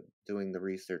 doing the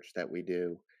research that we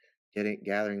do,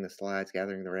 gathering the slides,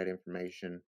 gathering the right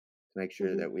information to make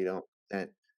sure Hmm. that we don't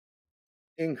present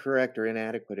incorrect or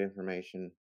inadequate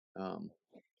information. Um,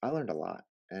 I learned a lot,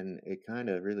 and it kind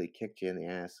of really kicked you in the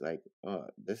ass. Like, oh,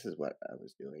 this is what I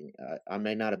was doing. I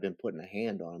may not have been putting a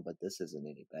hand on, but this isn't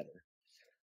any better.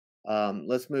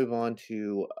 Let's move on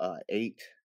to 8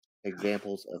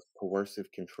 examples of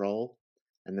coercive control,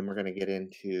 and then we're going to get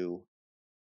into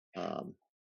um,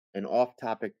 an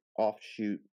off-topic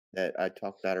offshoot that I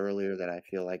talked about earlier that I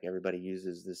feel like everybody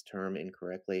uses this term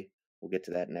incorrectly. We'll get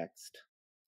to that next.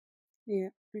 Yeah.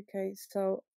 Okay.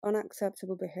 So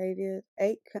unacceptable behavior.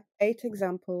 Eight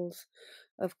examples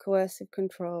of coercive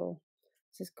control.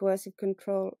 Says coercive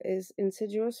control is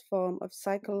insidious form of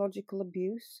psychological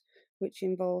abuse which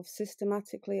involves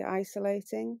systematically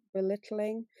isolating,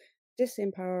 belittling,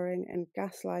 disempowering, and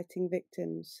gaslighting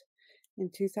victims. In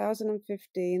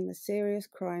 2015, the Serious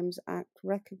Crimes Act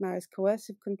recognized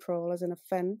coercive control as an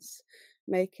offense,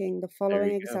 making the There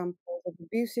following you go. examples of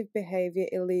abusive behavior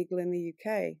illegal in the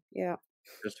UK. Yeah.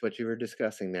 Just what you were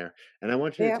discussing there. And I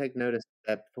want you to Yeah. take notice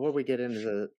that before we get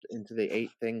into the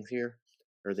 8 things here,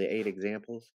 or the 8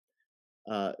 examples,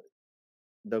 uh,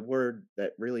 the word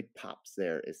that really pops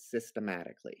there is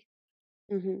systematically.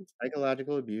 Mhm.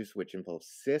 Psychological abuse, which involves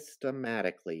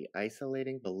systematically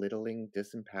isolating, belittling,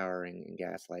 disempowering, and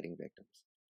gaslighting victims.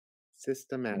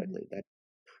 Mhm. Systematically. That's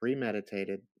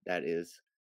premeditated. That is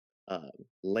uh,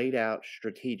 laid out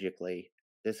strategically.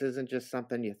 This isn't just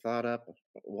something you thought up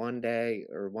one day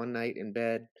or one night in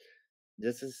bed.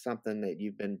 This is something that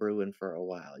you've been brewing for a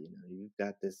while. You know, you've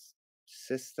got this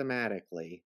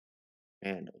systematically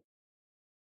handled.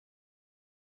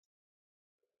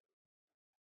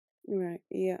 Right.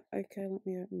 Yeah. Okay. Let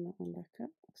me open that one back up.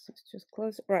 So let's just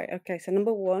close it. Right. Okay. So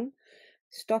number one,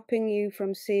 stopping you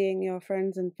from seeing your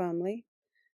friends and family.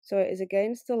 So it is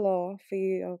against the law for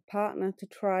your partner to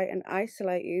try and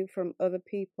isolate you from other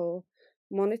people,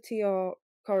 monitor your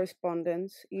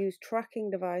correspondence, use tracking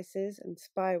devices and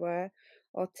spyware,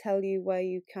 or tell you where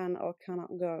you can or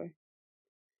cannot go.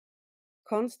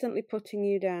 Constantly putting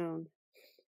you down.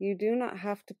 You do not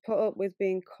have to put up with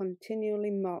being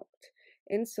continually mocked,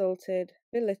 insulted,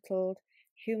 belittled,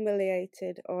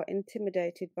 humiliated, or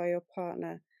intimidated by your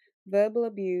partner. Verbal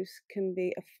abuse can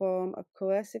be a form of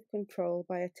coercive control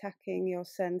by attacking your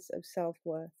sense of self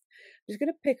worth. I'm just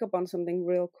going to pick up on something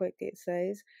real quick. It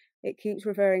says it keeps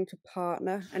referring to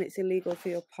partner and it's illegal for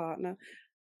your partner.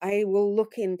 I will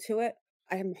look into it.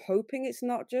 I am hoping it's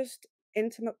not just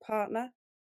intimate partner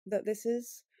that this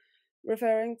is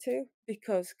referring to,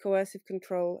 because coercive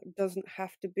control doesn't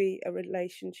have to be a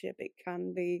relationship. It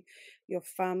can be your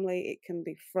family, it can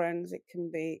be friends, it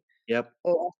can be Yep.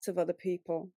 lots of other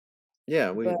people.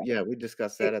 But Yeah, we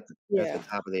discussed that it, at the yeah.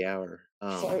 top of the hour.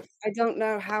 So I don't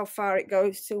know how far it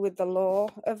goes to with the law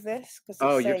of this, because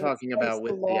Oh, it's you're saying it's talking against about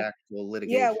the with the law. actual Yeah,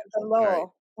 litigation. with the Right.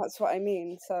 law. That's what I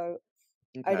mean. So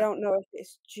I Okay. don't know if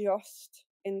it's just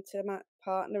intimate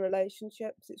partner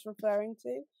relationships it's referring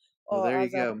to, Well, or there you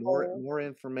as a go. More whole. more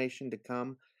information to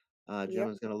come. Yep.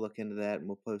 Gemma's going to look into that, and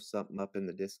we'll post something up in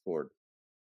the Discord.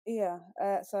 Yeah,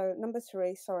 so number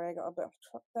three, sorry, I got a bit off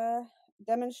track there.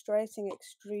 Demonstrating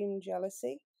extreme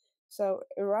jealousy. So,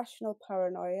 irrational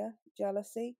paranoia,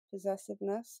 jealousy,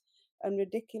 possessiveness, and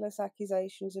ridiculous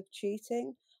accusations of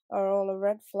cheating are all a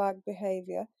red flag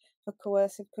behavior for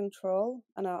coercive control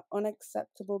and are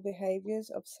unacceptable behaviors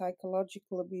of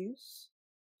psychological abuse.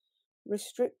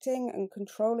 Restricting and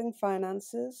controlling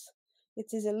finances.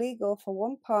 It is illegal for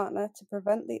one partner to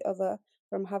prevent the other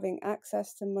from having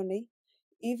access to money,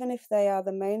 even if they are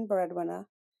the main breadwinner.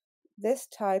 This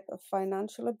type of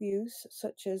financial abuse,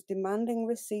 such as demanding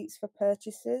receipts for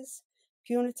purchases,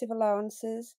 punitive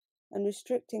allowances, and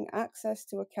restricting access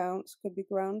to accounts, could be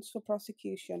grounds for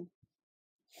prosecution.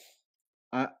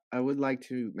 I would like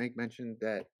to make mention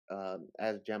that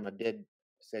as Gemma did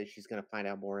say, she's going to find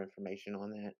out more information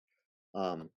on that.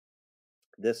 Um,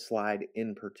 this slide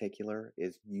in particular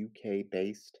is UK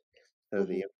based, so Hmm.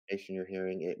 the information you're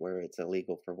hearing it where it's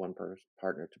illegal for one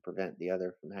partner to prevent the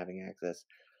other from having access.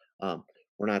 Um,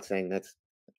 we're not saying that's.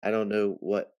 I don't know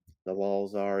what the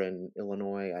laws are in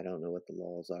Illinois. I don't know what the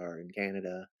laws are in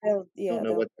Canada. Don't Yeah,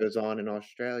 know they'll. what goes on in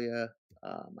Australia.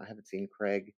 I haven't seen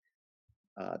Craig,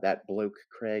 that bloke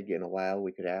Craig, in a while.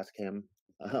 We could ask him.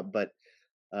 But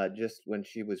just when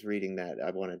she was reading that,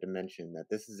 I wanted to mention that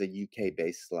this is a UK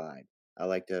based slide. I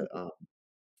like to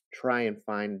try and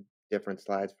find different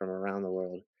slides from around the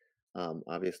world.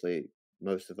 Obviously,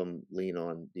 most of them lean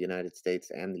on the United States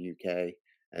and the UK.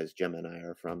 as Gemma and I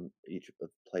are from each of the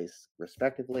place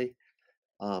respectively.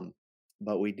 Um,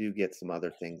 but we do get some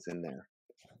other things in there.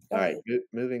 All Oh, right, yeah.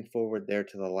 moving forward there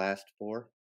to the last four.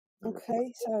 Number four.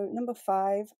 Okay, so number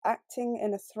 5, acting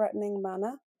in a threatening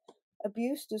manner.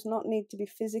 Abuse does not need to be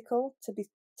physical to be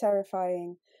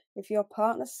terrifying. If your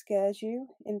partner scares you,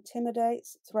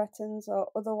 intimidates, threatens, or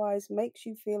otherwise makes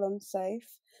you feel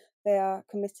unsafe, they are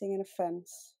committing an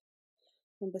offence.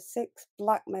 Number 6,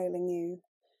 blackmailing you.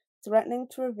 Threatening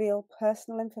to reveal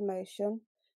personal information,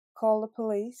 call the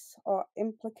police, or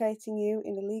implicating you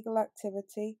in illegal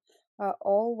activity are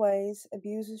all ways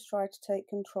abusers try to take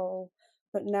control,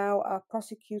 but now are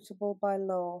prosecutable by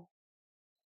law.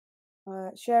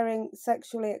 Sharing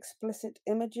sexually explicit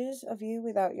images of you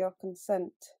without your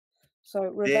consent. So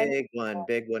revenge. Big one,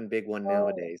 big one, big one Oh,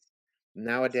 nowadays.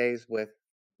 Nowadays, with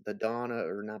the dawn,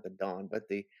 or not the dawn, but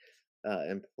the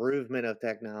improvement of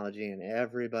technology, and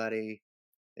everybody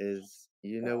is,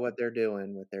 you know God. what they're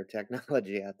doing with their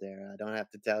technology out there. I don't have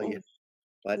to tell you,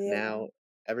 but Yeah. now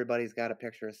everybody's got a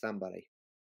picture of somebody,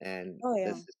 and Oh,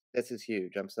 yeah. this is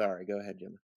huge. I'm sorry. Go ahead,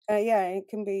 Jim. Yeah, it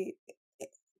can be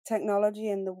technology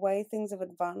and the way things have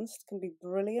advanced can be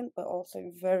brilliant, but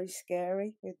also very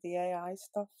scary with the AI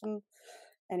stuff. And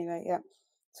anyway, yeah.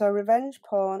 So revenge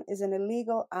porn is an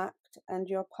illegal act, and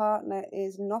your partner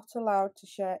is not allowed to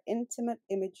share intimate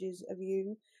images of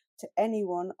you to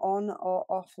anyone on or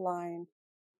offline.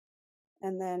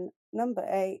 And then number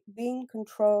 8, being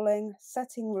controlling,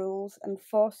 setting rules, and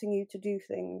forcing you to do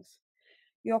things.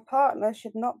 Your partner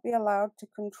should not be allowed to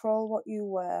control what you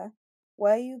wear,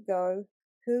 where you go,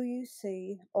 who you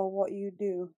see, or what you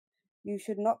do. You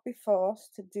should not be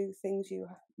forced to do things you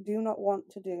do not want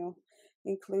to do,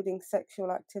 including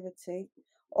sexual activity,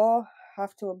 or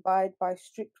have to abide by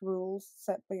strict rules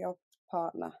set by your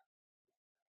partner.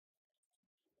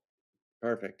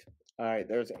 Perfect. All right,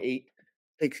 there's 8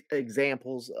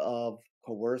 examples of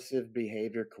coercive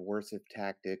behavior, coercive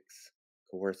tactics,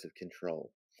 coercive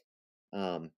control.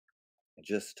 Um,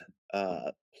 just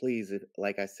please,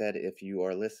 like I said, if you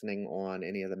are listening on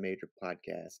any of the major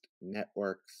podcast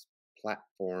networks,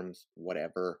 platforms,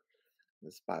 whatever,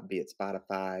 be it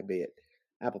Spotify, be it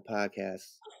Apple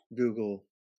Podcasts, Google,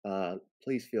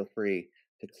 please feel free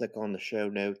to click on the show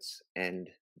notes, and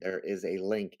there is a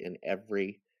link in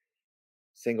every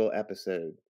single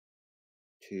episode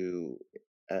to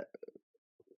uh,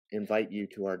 invite you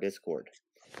to our Discord.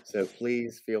 So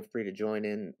please feel free to join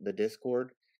in the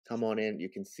Discord. Come on in. You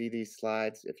can see these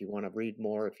slides if you want to read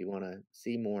more, if you want to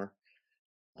see more.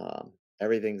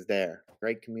 Everything's there.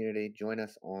 Great community. Join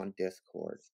us on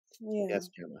Discord. Yeah. Yes,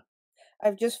 Gemma.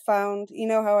 I've just found, you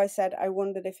know how I said I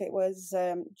wondered if it was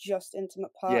just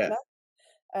intimate Yeah.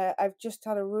 partner? I've just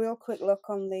had a real quick look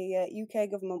on the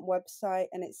UK government website,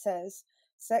 and it says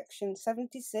Section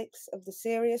 76 of the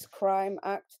Serious Crime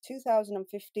Act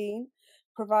 2015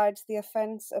 provides the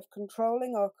offence of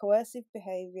controlling or coercive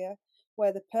behaviour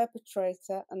where the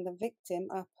perpetrator and the victim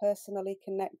are personally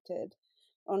connected.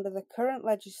 Under the current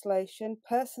legislation,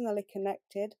 personally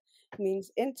connected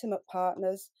means intimate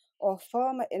partners or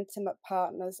former intimate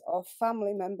partners or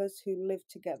family members who live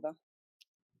together.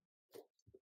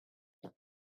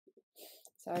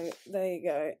 So there you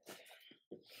go.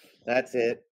 That's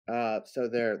it. So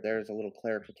there's a little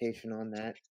clarification on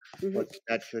that, Mhm. but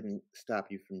that shouldn't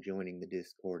stop you from joining the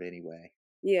Discord anyway.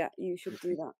 Yeah, you should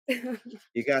do that.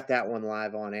 You got that one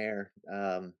live on air.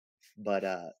 But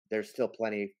there's still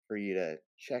plenty for you to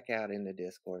check out in the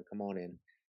Discord. Come on in.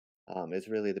 It's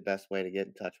really the best way to get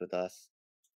in touch with us.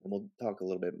 And we'll talk a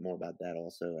little bit more about that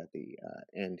also at the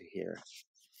end here.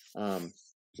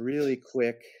 Really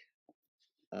quick,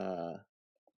 or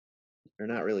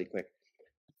not really quick.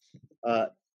 Uh,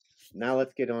 Now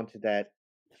let's get on to that.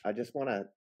 I just want to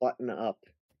button up.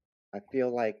 I feel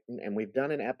like, and we've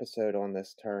done an episode on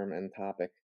this term and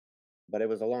topic, but it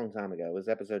was a long time ago. It was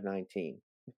episode 19,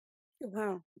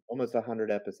 Wow. almost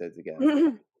 100 episodes ago.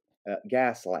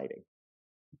 Gaslighting.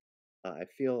 I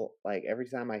feel like every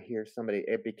time I hear somebody,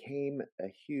 it became a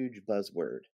huge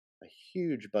buzzword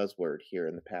here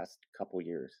in the past couple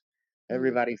years. Mm.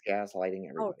 Everybody's gaslighting Oh,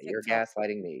 everybody. You're TikTok.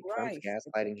 gaslighting me. Trump's Right.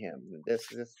 gaslighting him.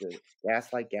 The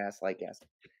gaslight, gaslight, gaslight.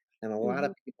 And a lot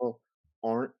of Mhm. people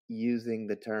aren't using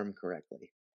the term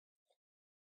correctly.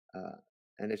 Uh,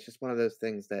 and it's just one of those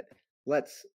things that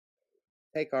let's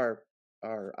take our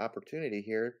opportunity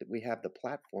here. We have the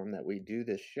platform that we do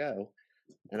this show,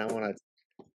 and I want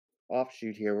to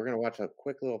offshoot here. We're going to watch a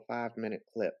quick little 5-minute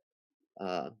clip.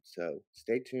 So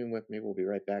stay tuned with me. We'll be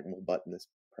right back, and we'll button this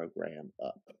program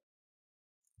up.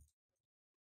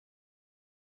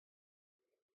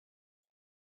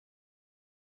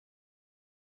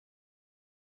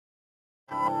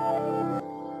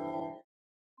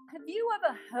 Have you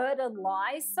ever heard a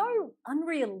lie so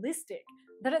unrealistic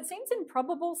that it seems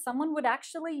improbable someone would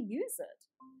actually use it?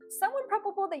 So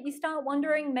improbable that you start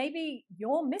wondering maybe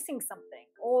you're missing something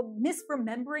or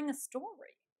misremembering a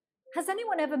story. Has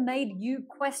anyone ever made you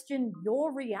question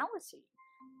your reality?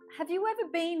 Have you ever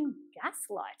been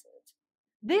gaslighted?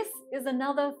 This is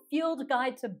another field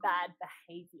guide to bad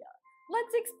behavior.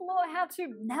 Let's explore how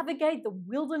to navigate the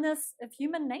wilderness of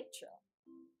human nature.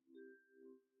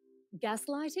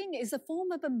 Gaslighting is a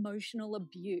form of emotional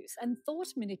abuse and thought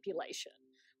manipulation,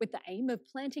 with the aim of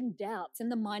planting doubts in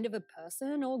the mind of a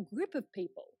person or group of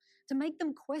people to make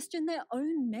them question their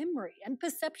own memory and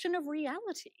perception of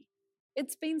reality.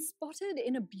 It's been spotted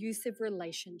in abusive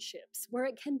relationships where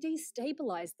it can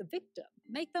destabilize the victim,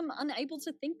 make them unable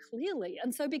to think clearly,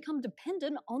 and so become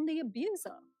dependent on the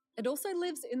abuser. It also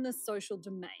lives in the social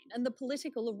domain and the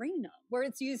political arena, where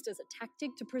it's used as a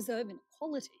tactic to preserve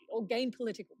inequality or gain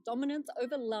political dominance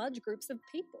over large groups of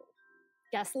people.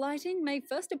 Gaslighting may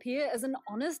first appear as an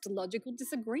honest, logical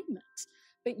disagreement,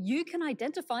 but you can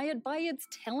identify it by its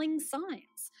telling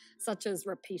signs, such as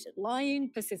repeated lying,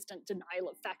 persistent denial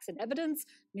of facts and evidence,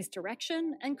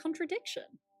 misdirection, and contradiction.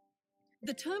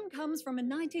 The term comes from a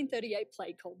 1938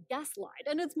 play called Gaslight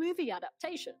and its movie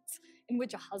adaptations, in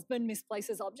which a husband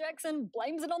misplaces objects and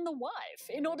blames it on the wife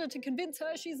in order to convince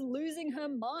her she's losing her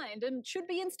mind and should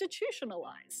be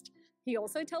institutionalized. He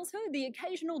also tells her the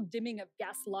occasional dimming of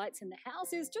gas lights in the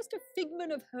house is just a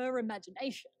figment of her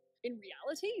imagination. In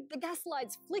reality, the gas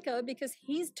lights flicker because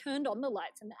he's turned on the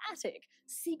lights in the attic,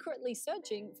 secretly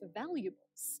searching for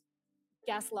valuables.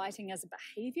 Gaslighting as a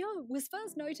behaviour was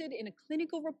first noted in a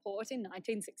clinical report in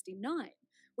 1969,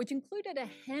 which included a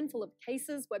handful of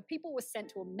cases where people were sent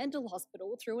to a mental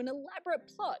hospital through an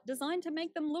elaborate plot designed to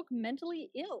make them look mentally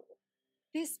ill.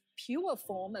 This pure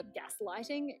form of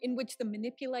gaslighting, in which the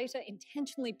manipulator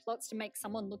intentionally plots to make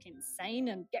someone look insane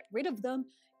and get rid of them,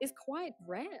 is quite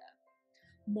rare.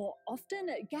 More often,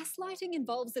 gaslighting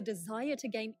involves a desire to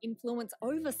gain influence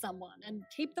over someone and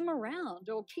keep them around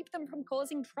or keep them from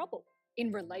causing trouble.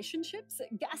 In relationships,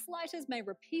 gaslighters may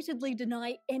repeatedly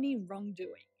deny any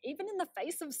wrongdoing, even in the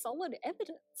face of solid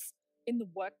evidence. In the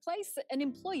workplace, an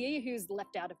employee who's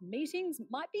left out of meetings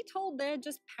might be told they're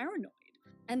just paranoid,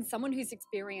 and someone who's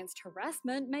experienced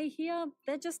harassment may hear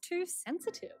they're just too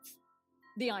sensitive.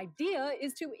 The idea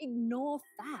is to ignore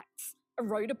facts,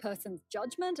 erode a person's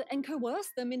judgment, and coerce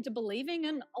them into believing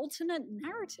an alternate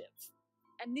narrative.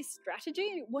 And this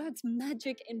strategy works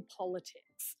magic in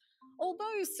politics.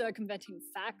 Although circumventing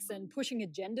facts and pushing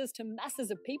agendas to masses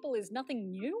of people is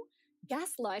nothing new,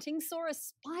 gaslighting saw a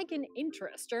spike in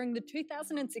interest during the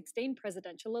 2016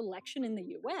 presidential election in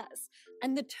the US,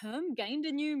 and the term gained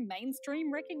a new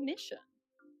mainstream recognition.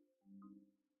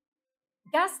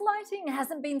 Gaslighting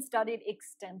hasn't been studied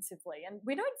extensively, and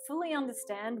we don't fully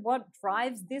understand what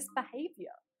drives this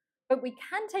behavior. But we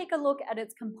can take a look at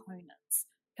its components: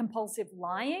 compulsive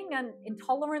lying and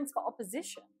intolerance for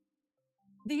opposition.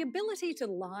 The ability to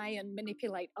lie and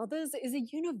manipulate others is a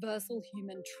universal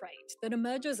human trait that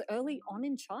emerges early on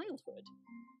in childhood.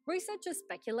 Researchers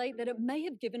speculate that it may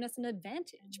have given us an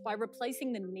advantage by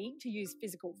replacing the need to use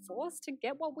physical force to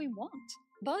get what we want.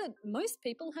 But most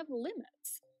people have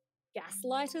limits.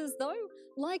 Gaslighters, though,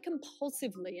 lie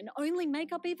compulsively and only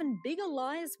make up even bigger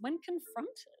lies when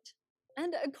confronted.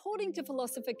 And according to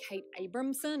philosopher Kate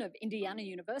Abramson of Indiana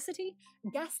University,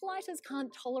 gaslighters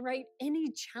can't tolerate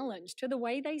any challenge to the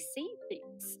way they see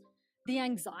things. The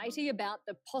anxiety about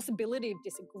the possibility of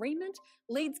disagreement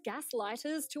leads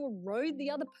gaslighters to erode the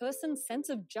other person's sense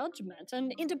of judgment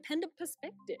and independent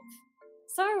perspective.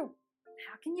 So,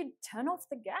 how can you turn off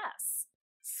the gas?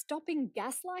 Stopping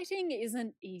gaslighting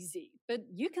isn't easy, but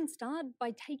you can start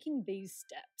by taking these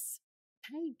steps.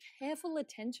 Pay careful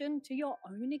attention to your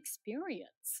own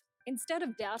experience. Instead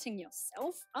of doubting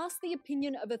yourself, ask the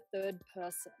opinion of a third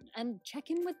person and check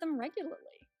in with them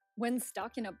regularly. When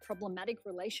stuck in a problematic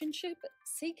relationship,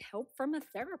 seek help from a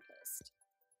therapist.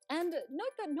 And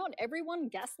note that not everyone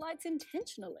gaslights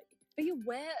intentionally. Be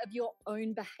aware of your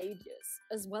own behaviors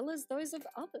as well as those of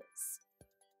others.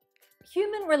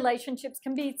 Human relationships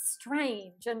can be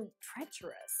strange and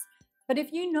treacherous, but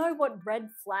if you know what red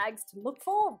flags to look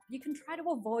for, you can try to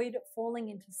avoid falling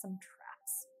into some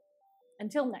traps.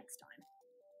 Until next time.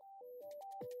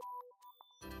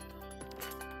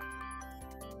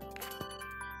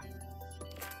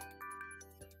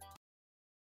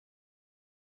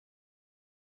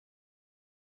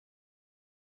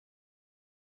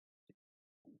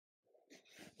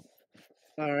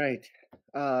 All right.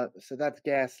 So that's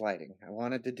gaslighting. I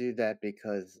wanted to do that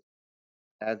because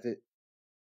as it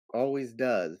always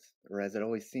does, or as it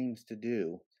always seems to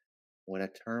do, when a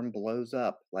term blows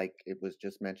up, like it was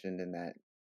just mentioned in that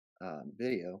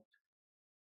video,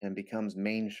 and becomes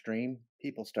mainstream,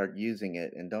 people start using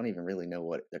it and don't even really know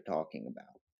what they're talking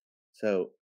about. So,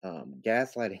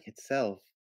 gaslighting itself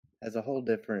has a whole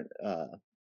different.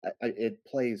 It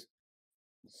plays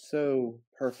so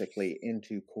perfectly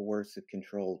into coercive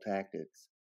control tactics,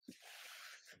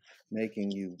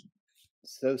 making you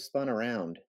so spun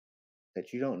around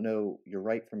that you don't know your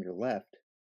right from your left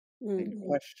and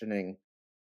questioning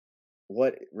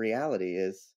what reality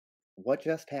is. What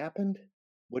just happened?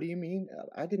 What do you mean?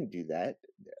 I didn't do that.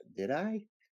 Did I?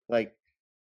 Like,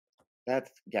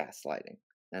 that's gaslighting.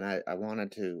 And I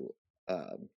wanted to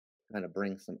um, kind of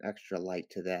bring some extra light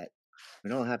to that. We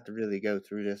don't have to really go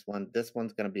through this one. This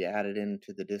one's going to be added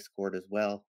into the Discord as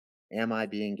well. Am I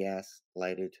being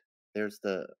gaslighted?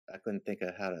 I couldn't think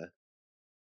of how to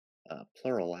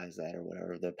pluralize that or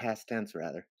whatever, the past tense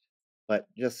rather. But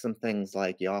just some things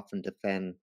like you often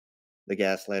defend the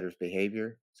gaslighter's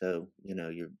behavior. So,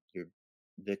 you're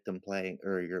victim playing,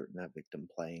 or you're not victim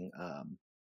playing.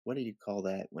 What do you call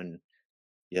that when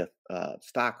you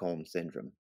Stockholm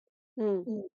syndrome?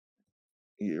 Mm.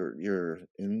 You're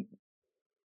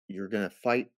you're gonna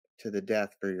fight to the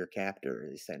death for your captor,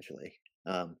 essentially.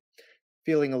 Um,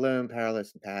 Feeling alone,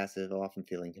 powerless, and passive, often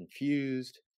feeling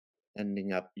confused,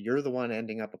 you're the one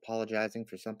ending up apologizing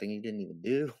for something you didn't even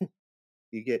do.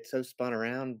 You get so spun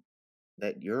around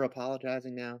that you're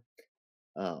apologizing now.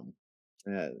 Um,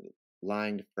 uh,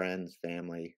 Lying to friends,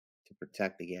 family to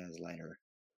protect the gaslighter.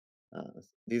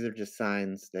 These are just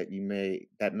signs that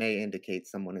may indicate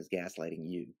someone is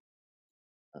gaslighting you.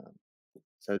 Um,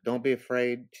 so don't be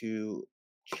afraid to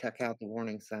check out the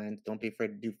warning signs. Don't be afraid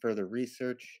to do further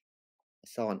research. I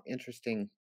saw an interesting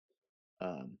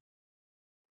um,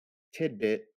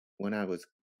 tidbit when I was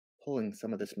pulling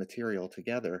some of this material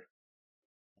together.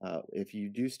 If you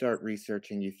do start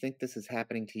researching, you think this is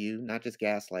happening to you, not just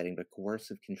gaslighting, but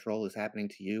coercive control is happening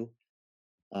to you,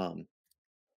 um,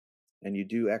 and you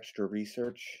do extra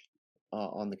research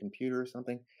on the computer or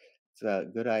something, it's a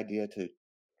good idea to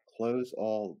close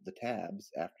all the tabs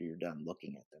after you're done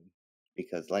looking at them.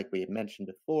 Because, like we had mentioned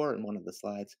before in one of the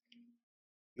slides,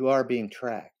 you are being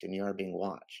tracked and you are being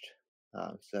watched.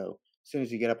 So, as soon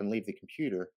as you get up and leave the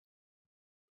computer,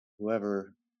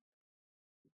 whoever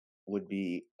would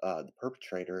be the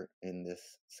perpetrator in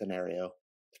this scenario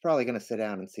is probably going to sit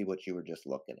down and see what you were just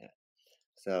looking at.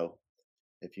 So,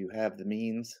 if you have the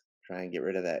means, try and get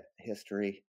rid of that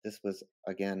history. This was,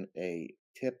 again, a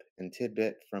tip and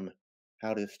tidbit from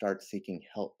how to start seeking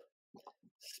help.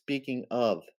 Speaking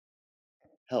of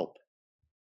help,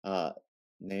 uh,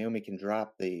 Naomi can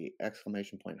drop the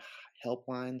exclamation point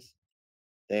helplines.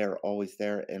 They are always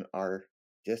there in our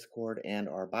Discord and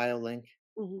our bio link.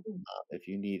 If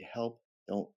you need help,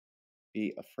 don't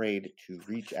be afraid to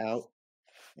reach out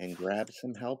and grab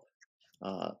some help.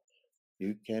 Uh,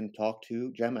 you can talk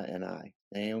to Gemma and I.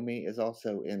 Naomi is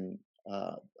also in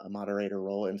a moderator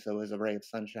role, and so is a Ray of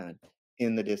Sunshine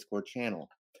in the Discord channel.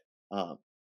 Uh,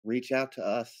 Reach out to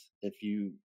us if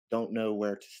you don't know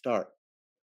where to start.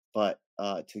 But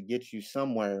to get you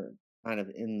somewhere kind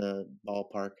of in the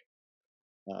ballpark,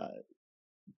 uh,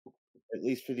 at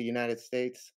least for the United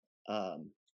States,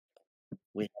 um,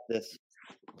 we have this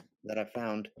that I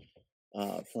found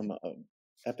from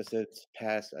episodes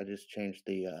past. I just changed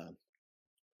the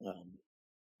um,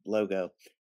 logo.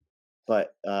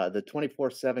 But the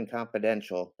 24/7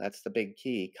 confidential, that's the big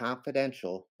key.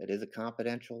 Confidential, it is a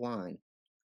confidential line.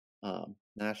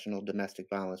 National domestic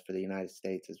violence for the United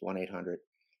States is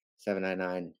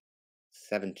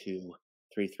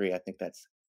 1-800-799-7233. I think that's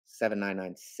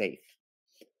 799 safe.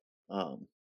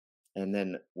 And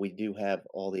then we do have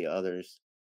all the others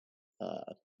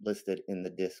listed in the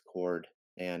Discord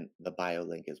and the bio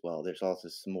link as well. There's also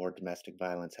some more domestic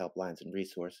violence helplines and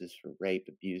resources for rape,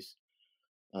 abuse,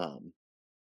 um,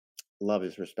 love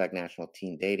is respect, national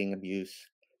teen dating abuse,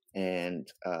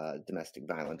 and domestic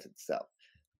violence itself,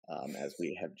 as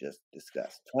we have just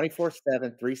discussed.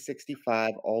 24/7,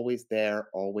 365, always there,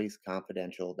 always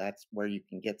confidential. That's where you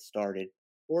can get started.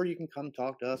 Or you can come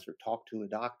talk to us or talk to a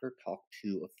doctor, talk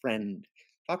to a friend,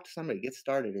 talk to somebody, get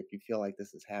started if you feel like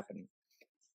this is happening.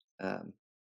 Um,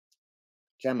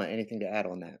 Gemma, anything to add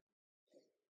on that?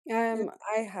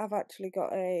 I have actually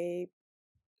got a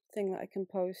thing that I can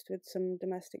post with some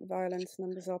domestic violence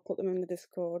numbers. I'll put them in the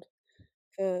Discord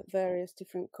for various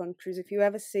different countries. If you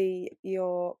ever see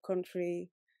your country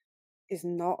is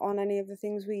not on any of the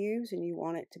things we use and you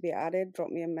want it to be added, drop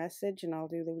me a message and I'll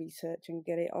do the research and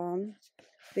get it on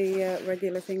the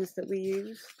regular things that we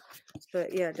use.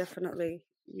 But yeah, definitely,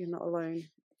 you're not alone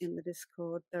in the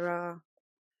Discord. There are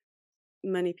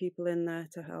many people in there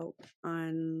to help,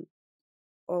 and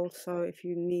also if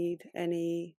you need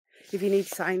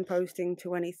signposting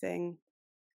to anything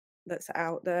that's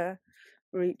out there,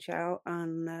 reach out,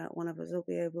 and one of us will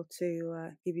be able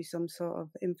to give you some sort of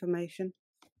information.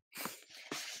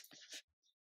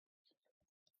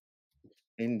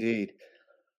 Indeed.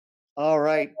 All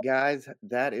right, guys,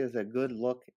 that is a good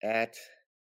look at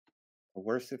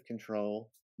coercive control.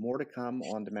 More to come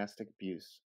on domestic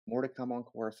abuse. More to come on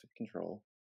coercive control.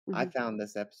 I found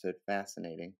this episode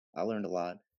fascinating. I learned a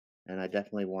lot, and I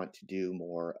definitely want to do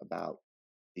more about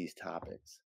these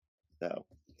topics. So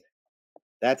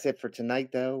that's it for tonight,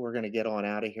 though. We're going to get on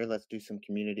out of here. Let's do some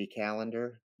community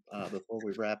calendar before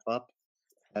we wrap up.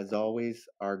 As always,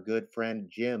 our good friend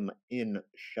Jim in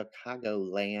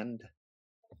Chicagoland.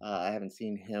 I haven't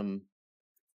seen him.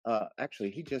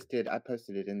 Actually, he just did. I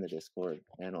posted it in the Discord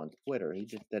and on Twitter. He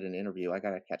just did an interview. I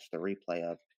gotta catch the replay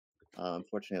of.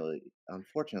 Unfortunately,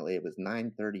 it was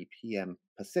 9:30 p.m.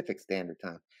 Pacific Standard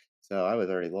Time, so I was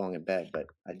already long in bed. But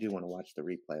I do want to watch the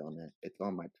replay on that. It's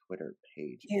on my Twitter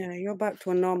page. Yeah, you're back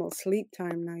to a normal sleep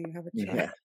time now. You have a chat.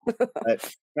 Yeah.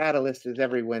 But Catalyst is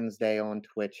every Wednesday on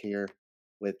Twitch here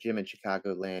with Jim in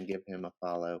Chicagoland. Give him a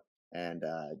follow and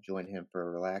join him for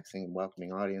a relaxing and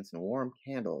welcoming audience and a warm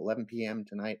candle. 11 p.m.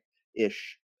 tonight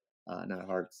ish. Not a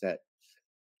hard set.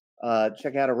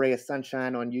 Check out A Ray of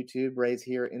Sunshine on YouTube. Ray's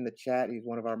here in the chat. He's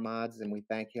one of our mods, and we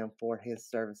thank him for his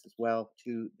service as well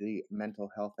to the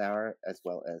Mental Health Hour, as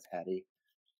well as Hattie.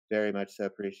 Very much so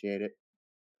appreciate it.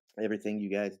 Everything you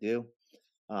guys do.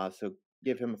 So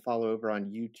give him a follow over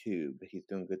on YouTube. He's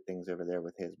doing good things over there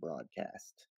with his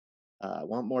broadcast.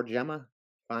 Want more Gemma?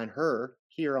 Find her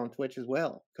here on Twitch as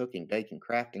well. Cooking, baking,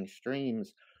 crafting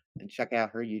streams, and check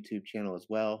out her YouTube channel as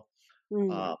well.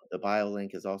 The bio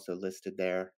link is also listed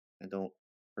there. And don't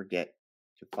forget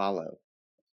to follow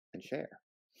and share.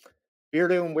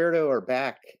 Beardo and Weirdo are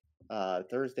back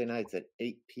Thursday nights at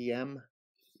 8 p.m.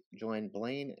 Join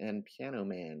Blaine and Piano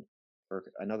Man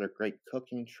for another great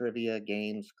cooking, trivia,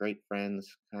 games, great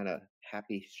friends, kind of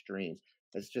happy stream.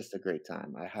 It's just a great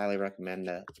time. I highly recommend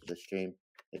the stream.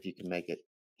 If you can make it,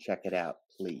 check it out,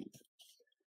 please.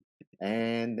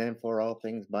 And then for all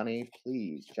things bunny,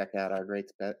 please check out our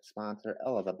great sponsor,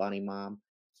 Ella the Bunny Mom.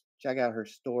 Check out her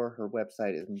store. Her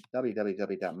website is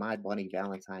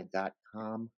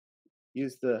www.mybunnyvalentine.com.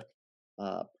 Use the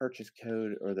purchase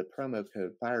code or the promo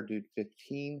code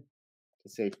FireDude15 to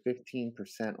save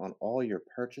 15% on all your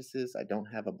purchases. I don't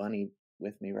have a bunny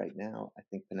with me right now. I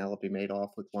think Penelope made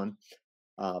off with one.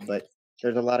 But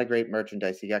there's a lot of great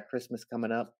merchandise. You got Christmas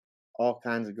coming up, all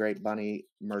kinds of great bunny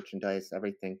merchandise,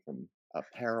 everything from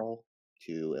apparel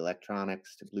to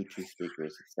electronics to Bluetooth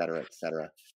speakers, etc., etc.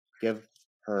 Give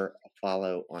her a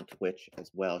follow on Twitch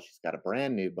as well. She's got a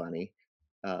brand new bunny.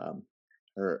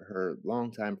 Her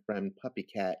longtime friend Puppy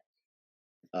Cat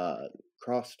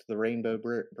crossed the Rainbow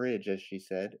Bridge, as she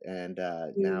said, and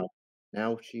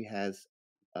now she has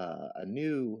a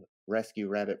new rescue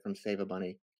rabbit from Save a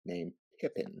Bunny named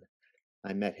Pippin.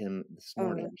 I met him this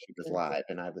morning. She was live,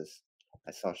 and I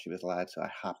saw she was live, so I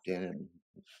hopped in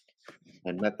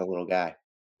and met the little guy.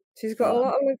 She's got a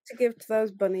lot of love to give to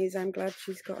those bunnies. I'm glad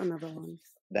she's got another one.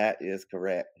 That is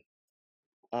correct.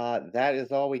 That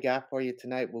is all we got for you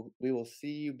tonight. We will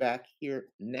see you back here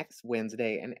next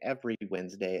Wednesday and every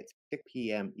Wednesday at 6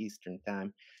 p.m. Eastern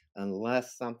Time,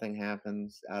 unless something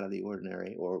happens out of the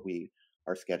ordinary or we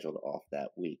are scheduled off that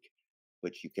week,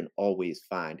 which you can always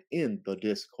find in the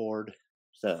Discord.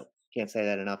 So, can't say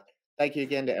that enough. Thank you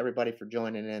again to everybody for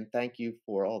joining in. Thank you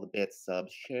for all the bits,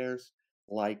 subs, shares,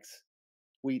 likes,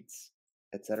 tweets,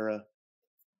 etc.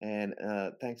 And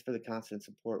thanks for the constant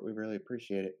support. We really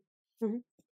appreciate it.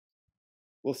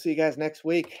 We'll see you guys next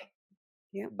week.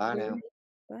 Yeah. Bye now.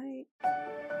 Bye.